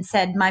could have been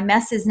said, my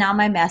mess is now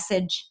my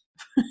message,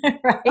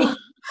 right?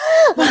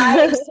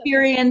 My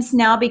experience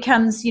now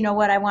becomes,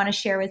 what I want to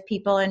share with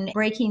people, and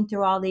breaking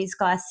through all these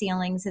glass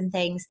ceilings and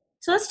things.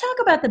 So let's talk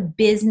about the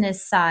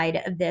business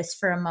side of this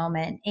for a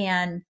moment,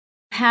 and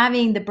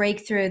having the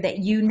breakthrough that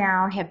you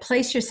now have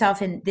placed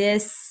yourself in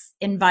this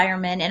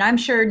environment. And I'm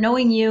sure,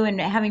 knowing you and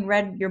having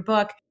read your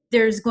book,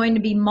 there's going to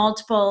be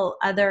multiple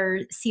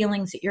other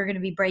ceilings that you're going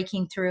to be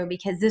breaking through,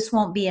 because this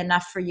won't be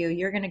enough for you.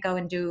 You're going to go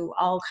and do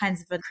all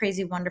kinds of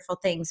crazy, wonderful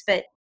things.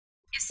 But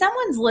if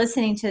someone's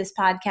listening to this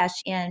podcast,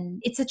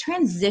 and it's a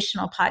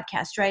transitional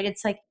podcast, right?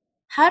 It's like,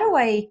 how do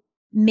I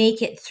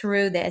make it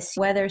through this?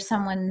 Whether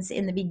someone's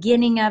in the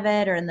beginning of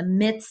it or in the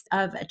midst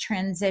of a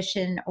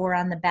transition or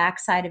on the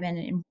backside of it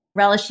and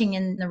relishing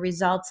in the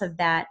results of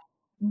that.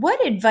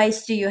 What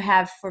advice do you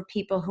have for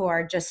people who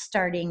are just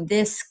starting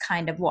this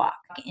kind of walk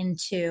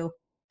into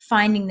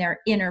finding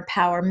their inner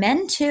power?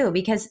 Men too,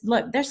 because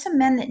look, there's some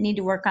men that need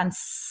to work on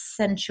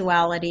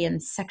sensuality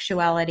and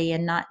sexuality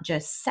and not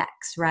just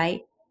sex,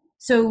 right?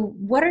 So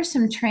what are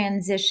some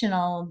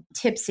transitional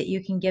tips that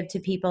you can give to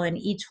people in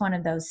each one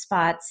of those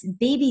spots?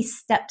 Baby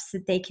steps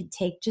that they could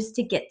take just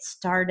to get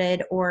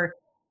started or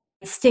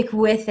stick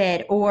with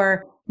it,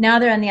 or now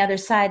they're on the other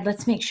side,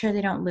 let's make sure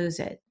they don't lose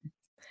it.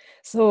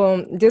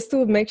 So just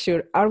to make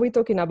sure, are we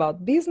talking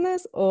about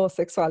business or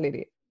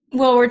sexuality?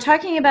 Well, we're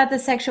talking about the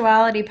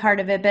sexuality part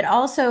of it, but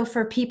also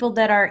for people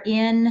that are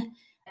in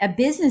a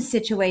business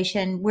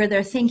situation where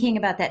they're thinking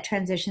about that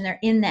transition, they're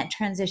in that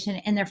transition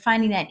and they're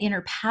finding that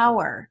inner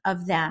power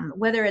of them,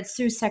 whether it's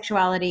through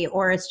sexuality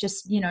or it's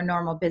just,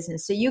 normal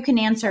business. So you can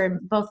answer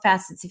both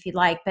facets if you'd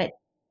like, but,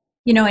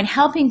 in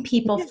helping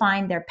people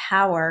find their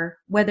power,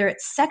 whether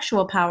it's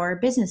sexual power or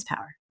business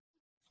power.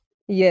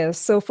 Yes,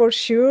 so for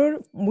sure,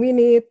 we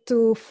need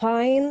to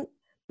find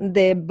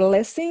the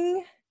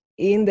blessing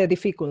in the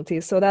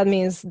difficulty. So that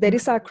means there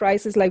is a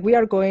crisis, like we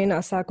are going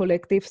as a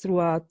collective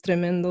through a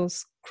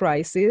tremendous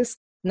crisis.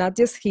 Not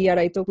just here,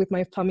 I talk with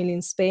my family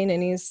in Spain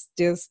and it's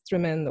just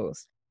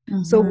tremendous.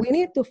 Mm-hmm. So we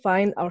need to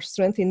find our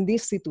strength in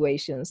these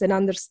situations and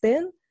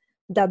understand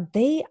that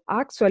they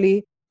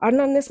actually are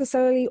not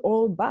necessarily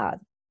all bad.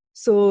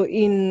 So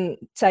in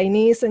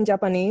Chinese and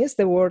Japanese,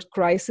 the word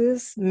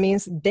crisis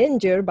means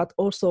danger, but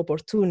also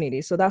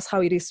opportunity. So that's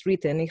how it is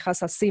written. It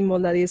has a symbol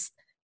that is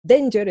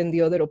danger and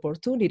the other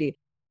opportunity.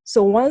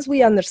 So once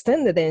we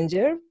understand the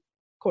danger,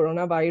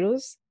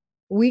 coronavirus,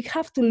 we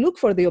have to look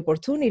for the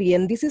opportunity.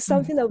 And this is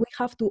something that we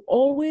have to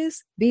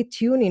always be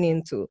tuning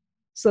into.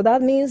 So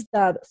that means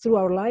that through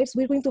our lives,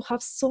 we're going to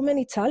have so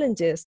many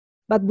challenges,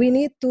 but we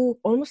need to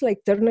almost like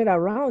turn it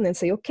around and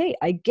say, okay,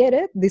 I get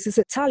it. This is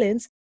a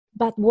challenge.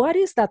 But what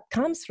is that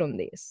comes from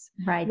this?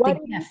 Right, what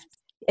the gift.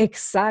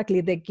 Exactly,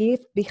 the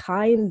gift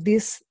behind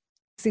this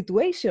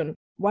situation.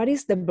 What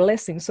is the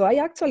blessing? So I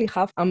actually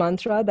have a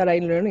mantra that I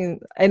learned,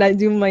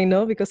 and you might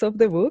know because of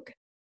the book.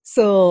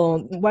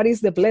 So what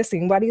is the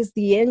blessing? What is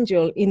the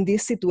angel in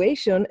this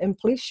situation? And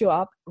please show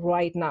up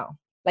right now.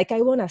 Like,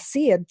 I want to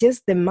see it,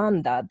 just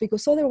demand that,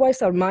 because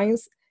otherwise our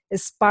minds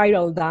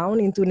spiral down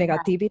into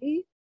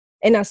negativity.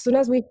 And as soon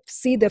as we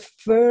see the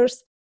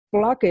first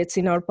blockage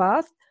in our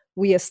path,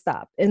 we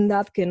stop, and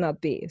that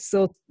cannot be.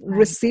 So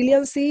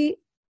resiliency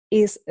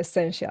is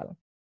essential.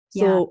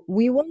 So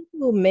we want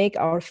to make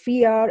our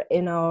fear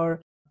and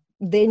our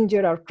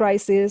danger, our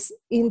crisis,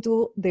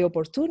 into the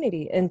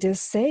opportunity, and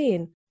just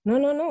saying,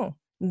 no,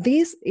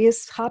 this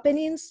is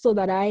happening so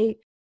that I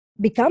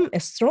become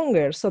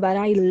stronger, so that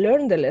I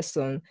learn the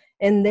lesson,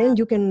 and then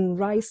you can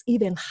rise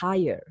even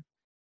higher.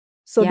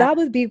 So that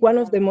would be one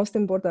of the most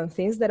important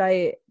things that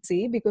I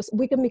see, because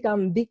we can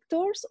become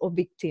victors or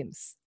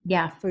victims.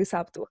 Yeah. So it's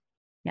up to us.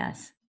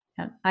 Yes.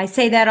 I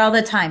say that all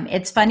the time.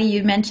 It's funny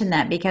you mentioned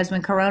that, because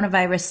when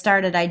coronavirus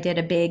started, I did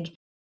a big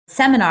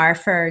seminar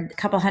for a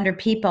couple hundred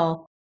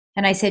people.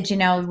 And I said,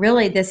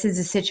 really, this is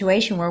a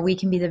situation where we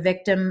can be the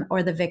victim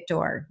or the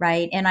victor,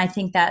 right? And I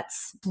think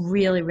that's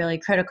really, really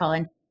critical.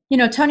 And,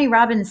 Tony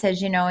Robbins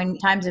says, in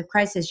times of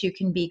crisis, you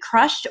can be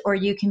crushed or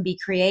you can be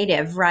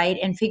creative, right?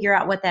 And figure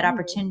out what that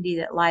opportunity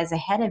that lies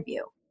ahead of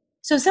you.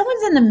 So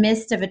someone's in the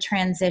midst of a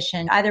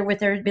transition, either with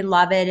their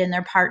beloved and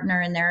their partner,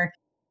 and they're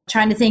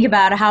trying to think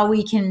about how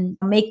we can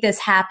make this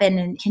happen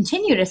and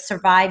continue to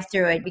survive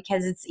through it,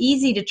 because it's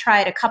easy to try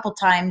it a couple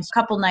times, a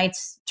couple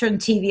nights, turn the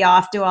TV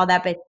off, do all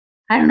that, but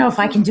I don't know if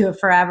I can do it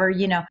forever,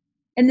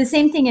 And the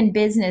same thing in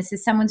business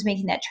is someone's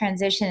making that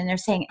transition and they're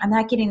saying, I'm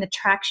not getting the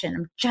traction.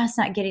 I'm just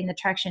not getting the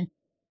traction.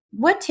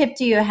 What tip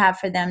do you have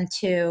for them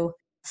to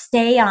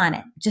stay on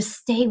it? Just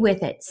stay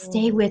with it.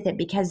 Stay with it,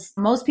 because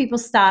most people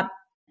stop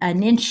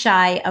an inch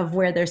shy of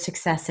where their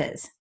success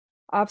is.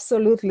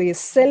 Absolutely.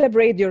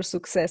 Celebrate your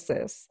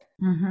successes.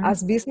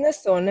 As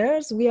business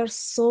owners, we are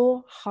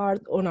so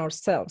hard on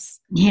ourselves.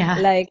 Yeah.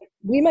 Like,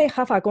 we might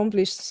have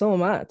accomplished so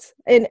much.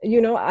 And,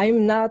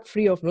 I'm not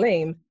free of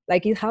blame.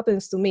 Like, it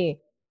happens to me.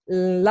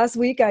 Last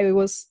week, I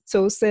was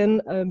chosen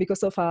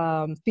because of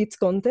a pitch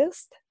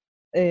contest.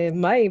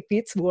 My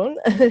pitch won.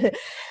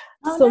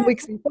 Some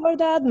weeks before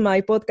that,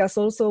 my podcast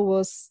also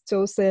was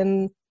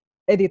chosen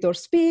Editor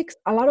Speaks.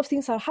 A lot of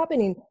things are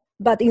happening.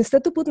 But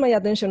instead to put my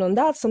attention on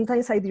that,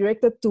 sometimes I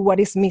direct it to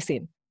what is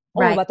missing.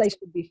 Right. Oh, but I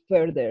should be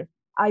further.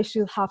 I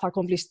should have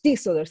accomplished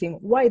this other thing.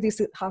 Why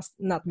this has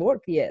not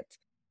worked yet?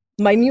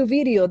 My new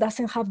video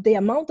doesn't have the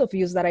amount of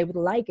views that I would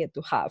like it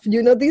to have.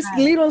 These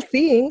little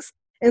things.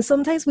 And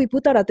sometimes we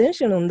put our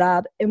attention on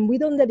that and we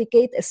don't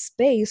dedicate a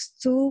space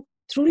to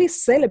truly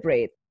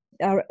celebrate.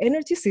 Our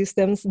energy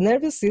systems,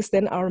 nervous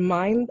system, our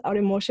mind, our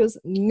emotions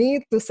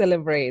need to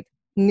celebrate,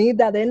 need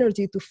that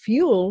energy to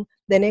fuel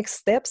the next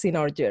steps in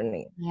our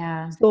journey.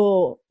 Yeah.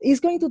 So it's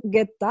going to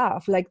get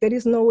tough. Like, there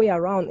is no way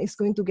around. It's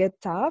going to get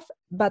tough,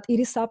 but it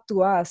is up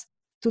to us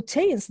to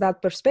change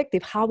that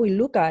perspective, how we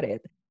look at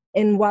it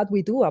and what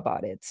we do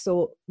about it.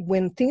 So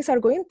when things are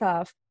going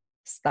tough,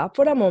 stop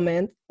for a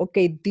moment.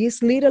 Okay,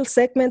 this little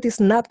segment is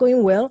not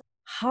going well.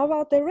 How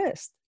about the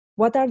rest?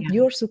 What are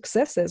your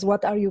successes?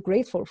 What are you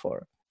grateful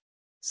for?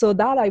 So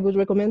that I would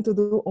recommend to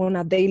do on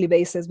a daily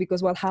basis,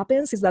 because what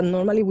happens is that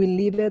normally we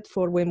leave it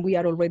for when we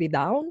are already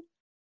down.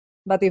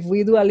 But if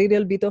we do a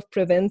little bit of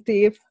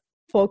preventive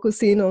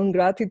focusing on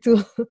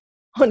gratitude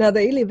on a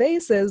daily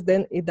basis,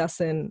 then it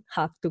doesn't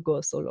have to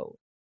go so low.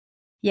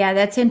 Yeah,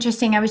 that's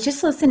interesting. I was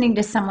just listening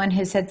to someone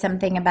who said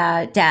something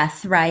about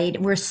death, right?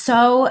 We're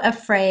so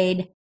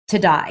afraid to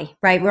die,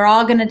 right? We're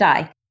all going to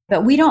die,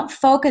 but we don't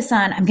focus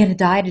on, I'm going to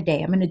die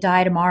today. I'm going to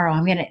die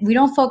tomorrow. We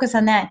don't focus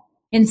on that.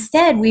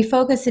 Instead, we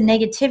focus the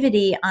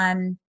negativity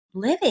on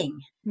living,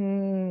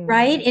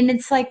 right? And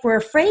it's like we're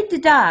afraid to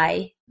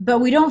die, but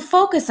we don't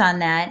focus on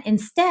that.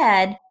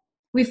 Instead,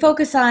 we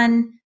focus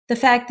on the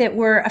fact that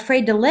we're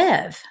afraid to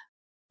live,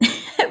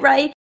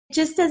 right? It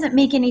just doesn't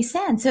make any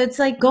sense. So it's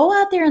like, go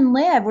out there and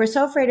live. We're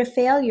so afraid of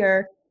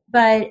failure,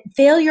 but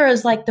failure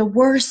is like the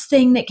worst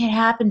thing that could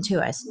happen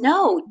to us.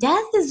 No,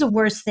 death is the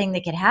worst thing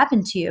that could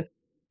happen to you.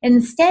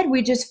 Instead,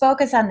 we just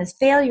focus on this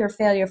failure,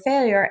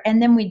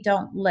 and then we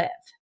don't live.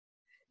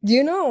 Do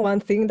you know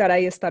one thing that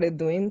I started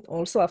doing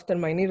also after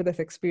my near-death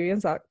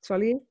experience,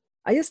 actually?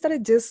 I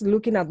started just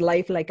looking at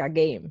life like a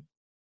game.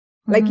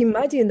 Like,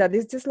 imagine that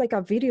it's just like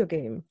a video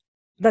game,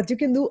 that you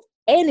can do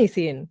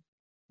anything.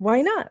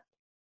 Why not?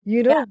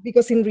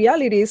 Because in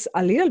reality, it's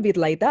a little bit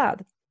like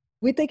that.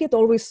 We take it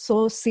always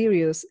so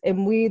serious,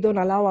 and we don't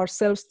allow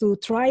ourselves to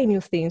try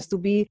new things, to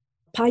be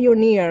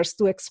pioneers,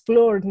 to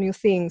explore new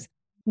things.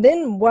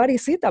 Then what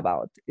is it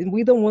about?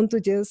 We don't want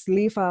to just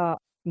live a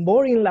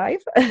boring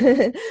life,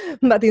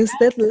 but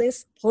instead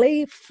let's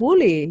play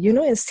fully,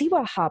 and see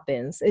what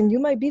happens, and you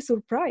might be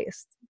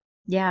surprised.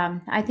 Yeah,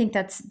 I think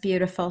that's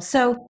beautiful.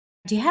 So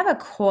do you have a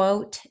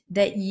quote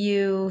that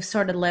you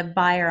sort of live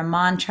by, or a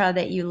mantra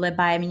that you live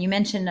by? I mean, you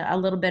mentioned a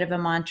little bit of a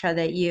mantra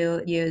that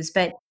you use,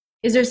 but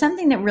is there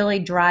something that really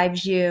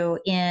drives you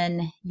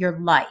in your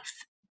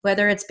life,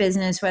 whether it's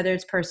business, whether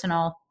it's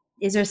personal?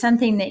 Is there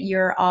something that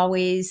you're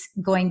always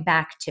going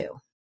back to?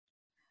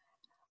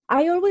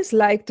 I always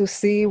like to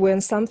see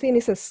when something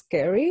is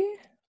scary,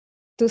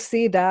 to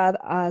see that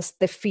as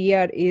the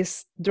fear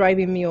is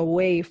driving me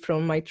away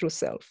from my true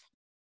self.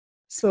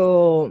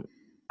 So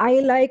I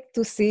like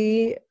to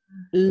see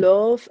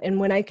love, and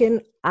when I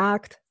can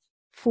act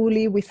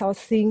fully without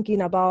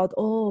thinking about,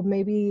 oh,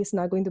 maybe it's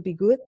not going to be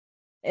good,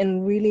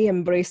 and really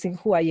embracing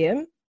who I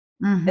am.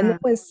 Mm-hmm. And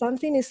when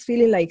something is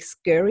feeling like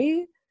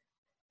scary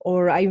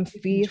or I'm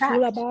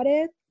fearful about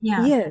it,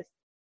 yes,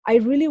 I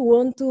really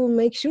want to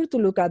make sure to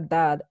look at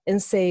that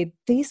and say,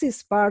 this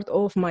is part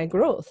of my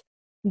growth.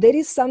 There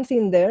is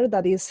something there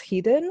that is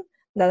hidden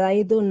that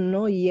I don't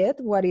know yet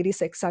what it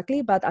is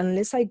exactly, but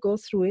unless I go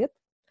through it,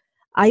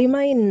 I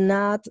might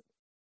not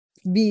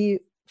be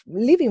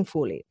living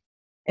fully.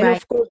 And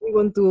of course, we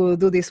want to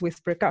do this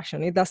with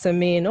precaution. It doesn't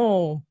mean,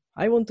 oh,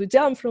 I want to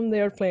jump from the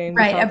airplane.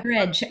 Right, a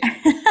bridge.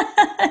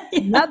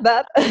 Not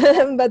that.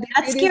 But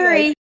that's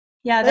scary. Like,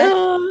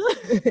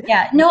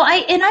 yeah. No,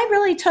 I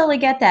really totally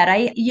get that.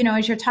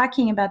 As you're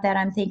talking about that,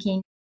 I'm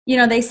thinking,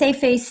 they say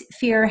face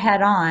fear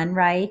head on,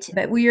 right?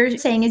 But what you're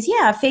saying is,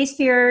 face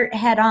fear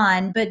head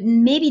on, but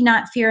maybe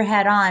not fear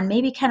head on,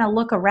 maybe kind of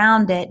look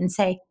around it and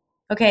say,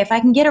 okay, if I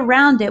can get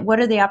around it, what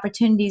are the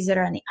opportunities that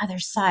are on the other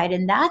side?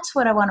 And that's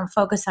what I want to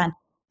focus on.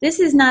 This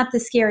is not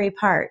the scary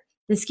part.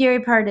 The scary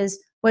part is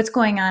what's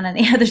going on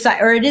the other side,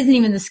 or it isn't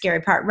even the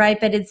scary part, right?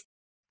 But it's,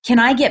 can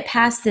I get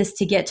past this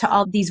to get to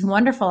all these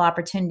wonderful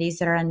opportunities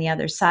that are on the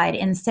other side?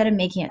 Instead of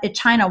making it a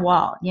China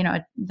wall,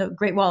 the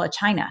Great Wall of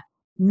China,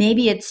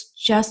 maybe it's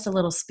just a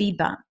little speed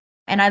bump.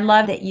 And I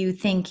love that you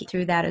think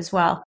through that as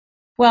well.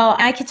 Well,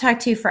 I could talk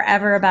to you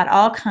forever about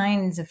all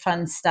kinds of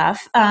fun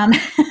stuff.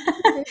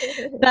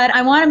 But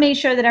I want to make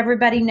sure that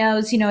everybody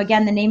knows,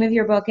 again, the name of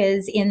your book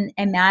is In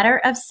a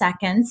Matter of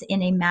Seconds,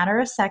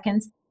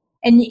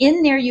 And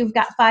in there, you've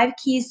got 5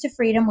 keys to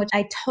freedom, which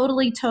I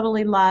totally,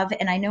 totally love.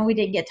 And I know we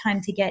didn't get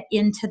time to get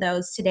into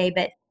those today,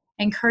 but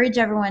I encourage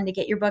everyone to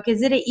get your book.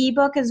 Is it an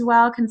ebook as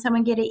well? Can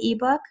someone get an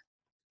ebook?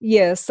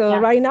 Yes. So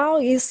right now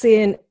it's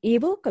in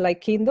ebook,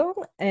 like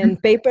Kindle,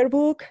 and paper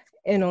book,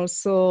 and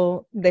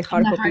also the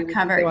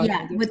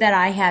hardcover. With that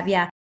I have.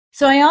 Yeah.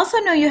 So I also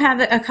know you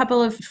have a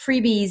couple of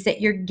freebies that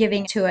you're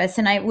giving to us,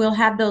 and I will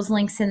have those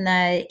links in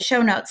the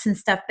show notes and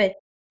stuff. But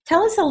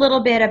tell us a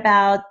little bit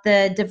about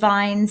the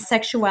Divine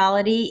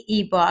Sexuality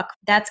ebook.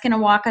 That's going to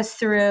walk us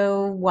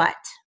through what?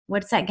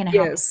 What's that going to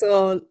help? Yes.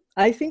 So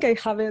I think I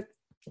have it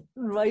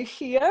right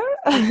here.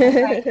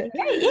 Right.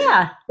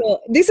 Yeah. So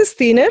this is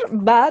thinner,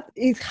 but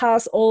it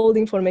has all the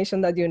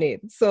information that you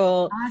need.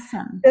 So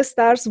awesome. It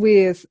starts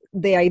with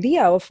the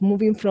idea of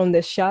moving from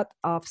the shut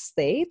off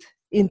state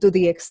into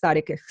the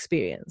ecstatic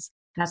experience.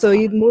 That's so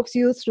awesome. It moves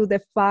you through the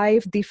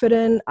 5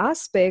 different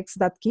aspects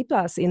that keep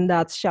us in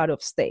that shut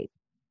off state.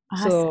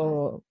 Awesome.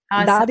 So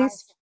that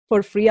is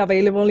for free,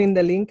 available in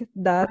the link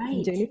that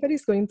Jennifer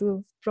is going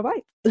to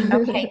provide.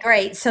 Okay,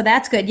 great. So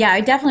that's good. Yeah,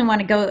 I definitely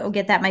want to go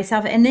get that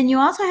myself. And then you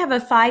also have a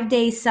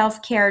 5-day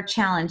self-care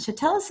challenge. So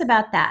tell us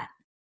about that.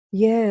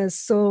 Yes.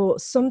 So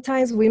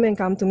sometimes women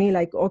come to me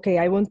like, okay,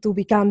 I want to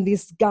become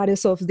this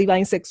goddess of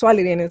divine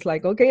sexuality. And it's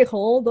like, okay,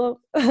 hold up.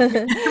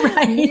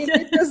 Right. You need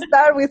to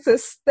start with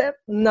step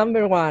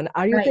number 1.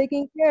 Are you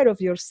taking care of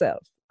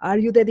yourself? Are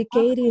you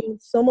dedicating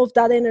some of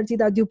that energy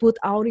that you put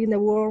out in the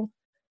world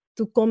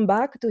to come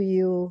back to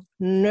you,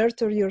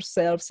 nurture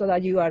yourself so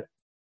that you are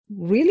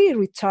really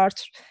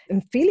recharged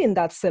and feeling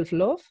that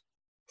self-love?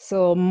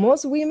 So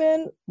most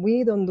women,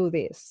 we don't do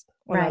this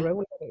on a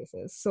regular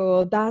basis.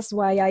 So that's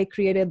why I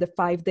created the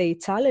 5-day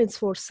challenge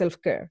for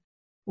self-care.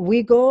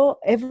 We go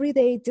every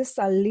day just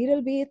a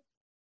little bit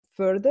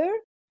further,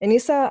 and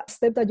it's a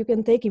step that you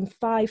can take in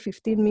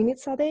 5-15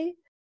 minutes a day,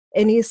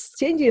 and it's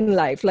changing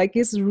life. Like,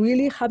 it's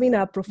really having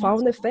a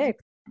profound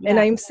effect. Yeah. And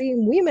I'm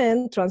seeing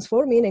women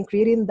transforming and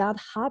creating that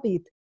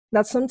habit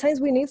that sometimes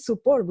we need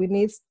support. We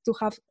need to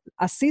have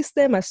a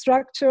system, a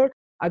structure,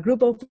 a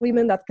group of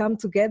women that come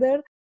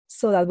together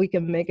so that we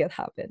can make it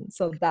happen.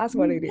 So that's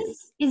what it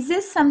is. Is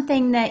this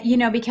something that,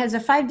 because a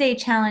 5-day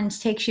challenge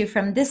takes you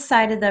from this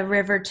side of the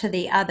river to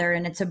the other,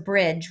 and it's a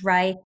bridge,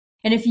 right?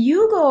 And if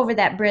you go over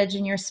that bridge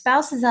and your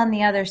spouse is on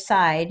the other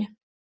side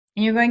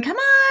and you're going, come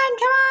on,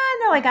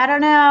 they're like, I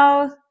don't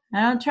know.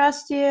 I don't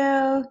trust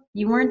you.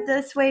 You weren't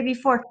this way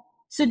before.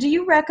 So do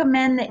you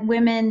recommend that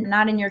women,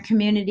 not in your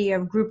community or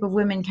group of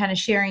women kind of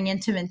sharing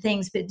intimate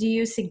things, but do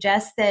you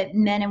suggest that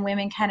men and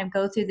women kind of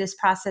go through this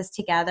process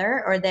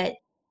together, or that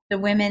the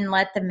women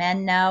let the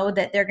men know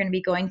that they're going to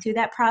be going through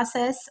that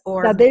process,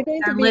 or that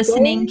they're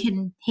listening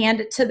can hand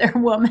it to their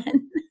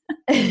woman?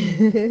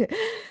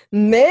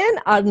 Men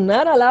are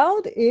not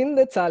allowed in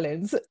the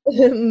challenge,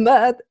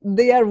 but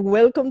they are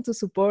welcome to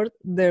support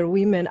their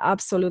women.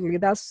 Absolutely.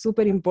 That's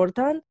super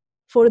important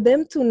for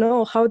them to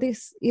know how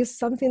this is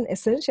something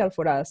essential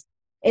for us.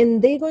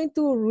 And they're going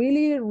to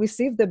really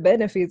receive the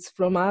benefits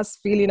from us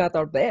feeling at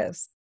our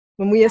best.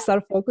 When we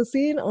start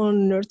focusing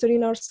on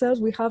nurturing ourselves,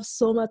 we have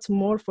so much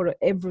more for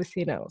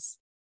everything else.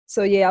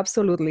 So yeah,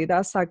 absolutely.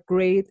 That's a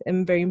great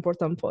and very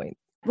important point.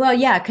 Well,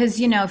 yeah,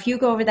 because, if you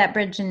go over that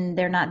bridge and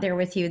they're not there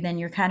with you, then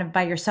you're kind of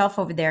by yourself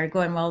over there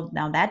going, well,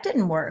 now that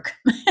didn't work.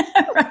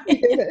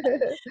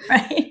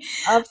 Right?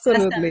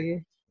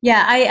 Absolutely.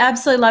 Yeah, I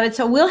absolutely love it.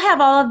 So we'll have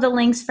all of the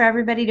links for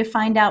everybody to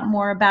find out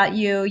more about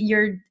you.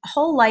 Your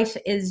whole life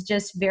is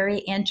just very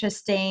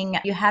interesting.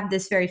 You have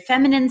this very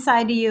feminine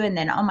side to you. And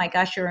then, oh my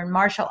gosh, you're in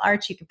martial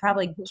arts. You could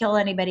probably kill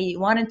anybody you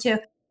wanted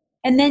to.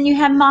 And then you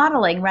have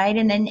modeling, right?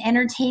 And then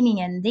entertaining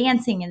and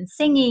dancing and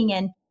singing.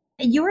 And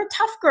you were a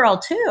tough girl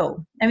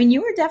too. I mean,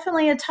 you were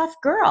definitely a tough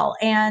girl,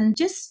 and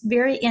just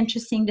very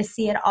interesting to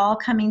see it all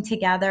coming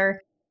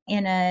together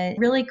in a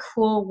really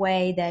cool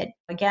way that,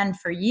 again,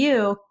 for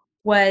you,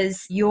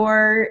 was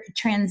your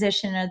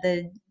transition of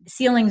the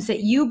ceilings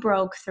that you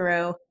broke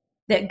through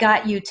that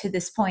got you to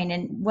this point.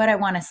 And what I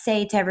want to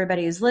say to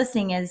everybody who's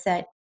listening is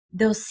that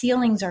those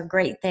ceilings are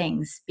great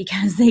things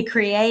because they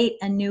create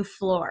a new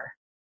floor.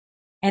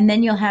 And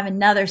then you'll have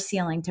another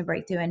ceiling to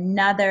break through,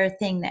 another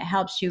thing that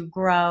helps you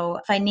grow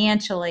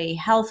financially,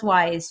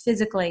 health-wise,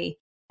 physically,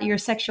 your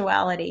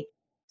sexuality.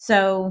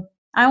 So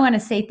I want to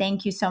say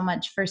thank you so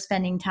much for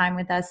spending time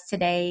with us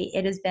today.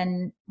 It has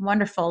been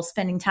wonderful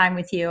spending time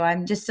with you.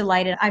 I'm just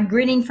delighted. I'm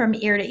grinning from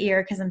ear to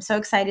ear because I'm so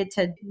excited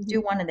to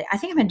do I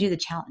think I'm going to do the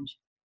challenge.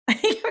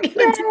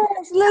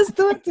 Yes, let's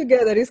do it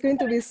together. It's going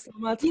to be so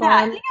much fun.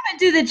 I think I'm going to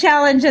do the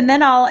challenge, and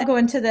then I'll go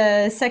into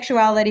the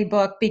sexuality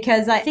book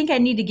because I think I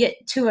need to get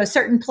to a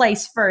certain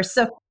place first.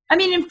 So, I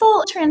mean, in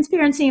full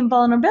transparency and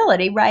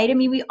vulnerability, right? I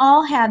mean, we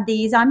all have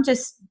these. I'm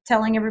just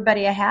telling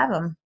everybody I have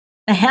them.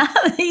 I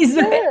have these,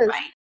 yes.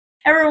 Right?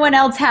 Everyone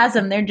else has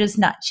them. They're just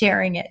not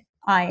sharing it.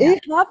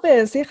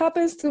 It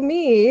happens to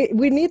me.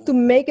 We need to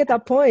make it a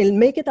point,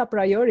 make it a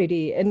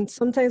priority. And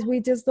sometimes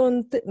we just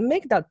don't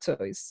make that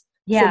choice.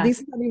 Yeah. So this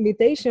is an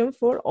invitation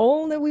for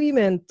all the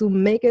women to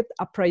make it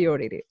a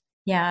priority.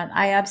 Yeah,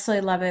 I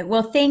absolutely love it.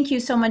 Well, thank you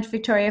so much,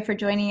 Victoria, for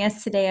joining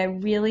us today. I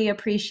really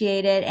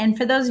appreciate it. And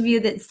for those of you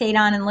that stayed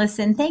on and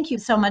listened, thank you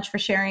so much for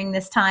sharing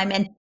this time.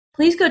 And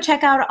please go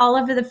check out all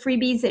of the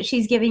freebies that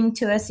she's giving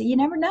to us. You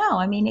never know.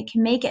 I mean, it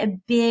can make a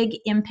big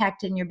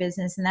impact in your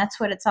business. And that's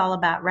what it's all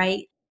about,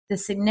 right? The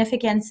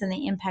significance and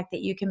the impact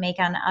that you can make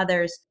on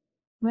others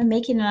when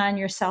making it on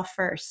yourself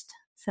first.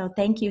 So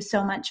thank you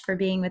so much for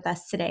being with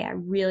us today. I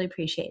really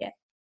appreciate it.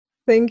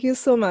 Thank you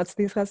so much.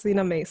 This has been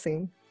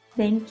amazing.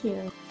 Thank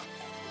you.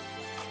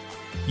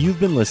 You've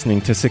been listening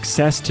to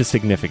Success to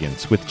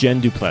Significance with Jen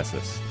Du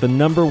Plessis, the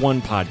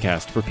 #1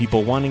 podcast for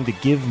people wanting to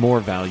give more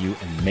value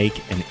and make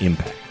an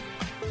impact.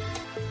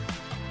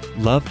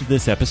 Loved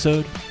this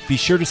episode? Be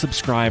sure to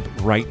subscribe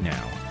right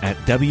now at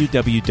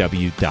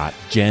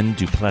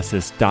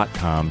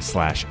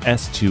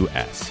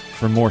www.jenduplessis.com/S2S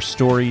for more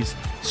stories,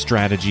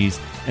 strategies,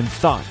 and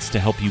thoughts to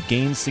help you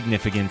gain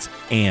significance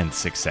and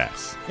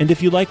success. And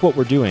if you like what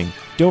we're doing,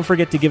 don't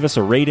forget to give us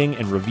a rating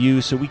and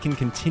review so we can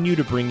continue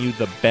to bring you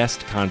the best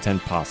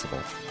content possible.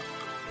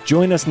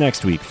 Join us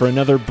next week for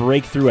another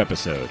breakthrough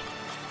episode.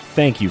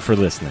 Thank you for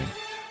listening.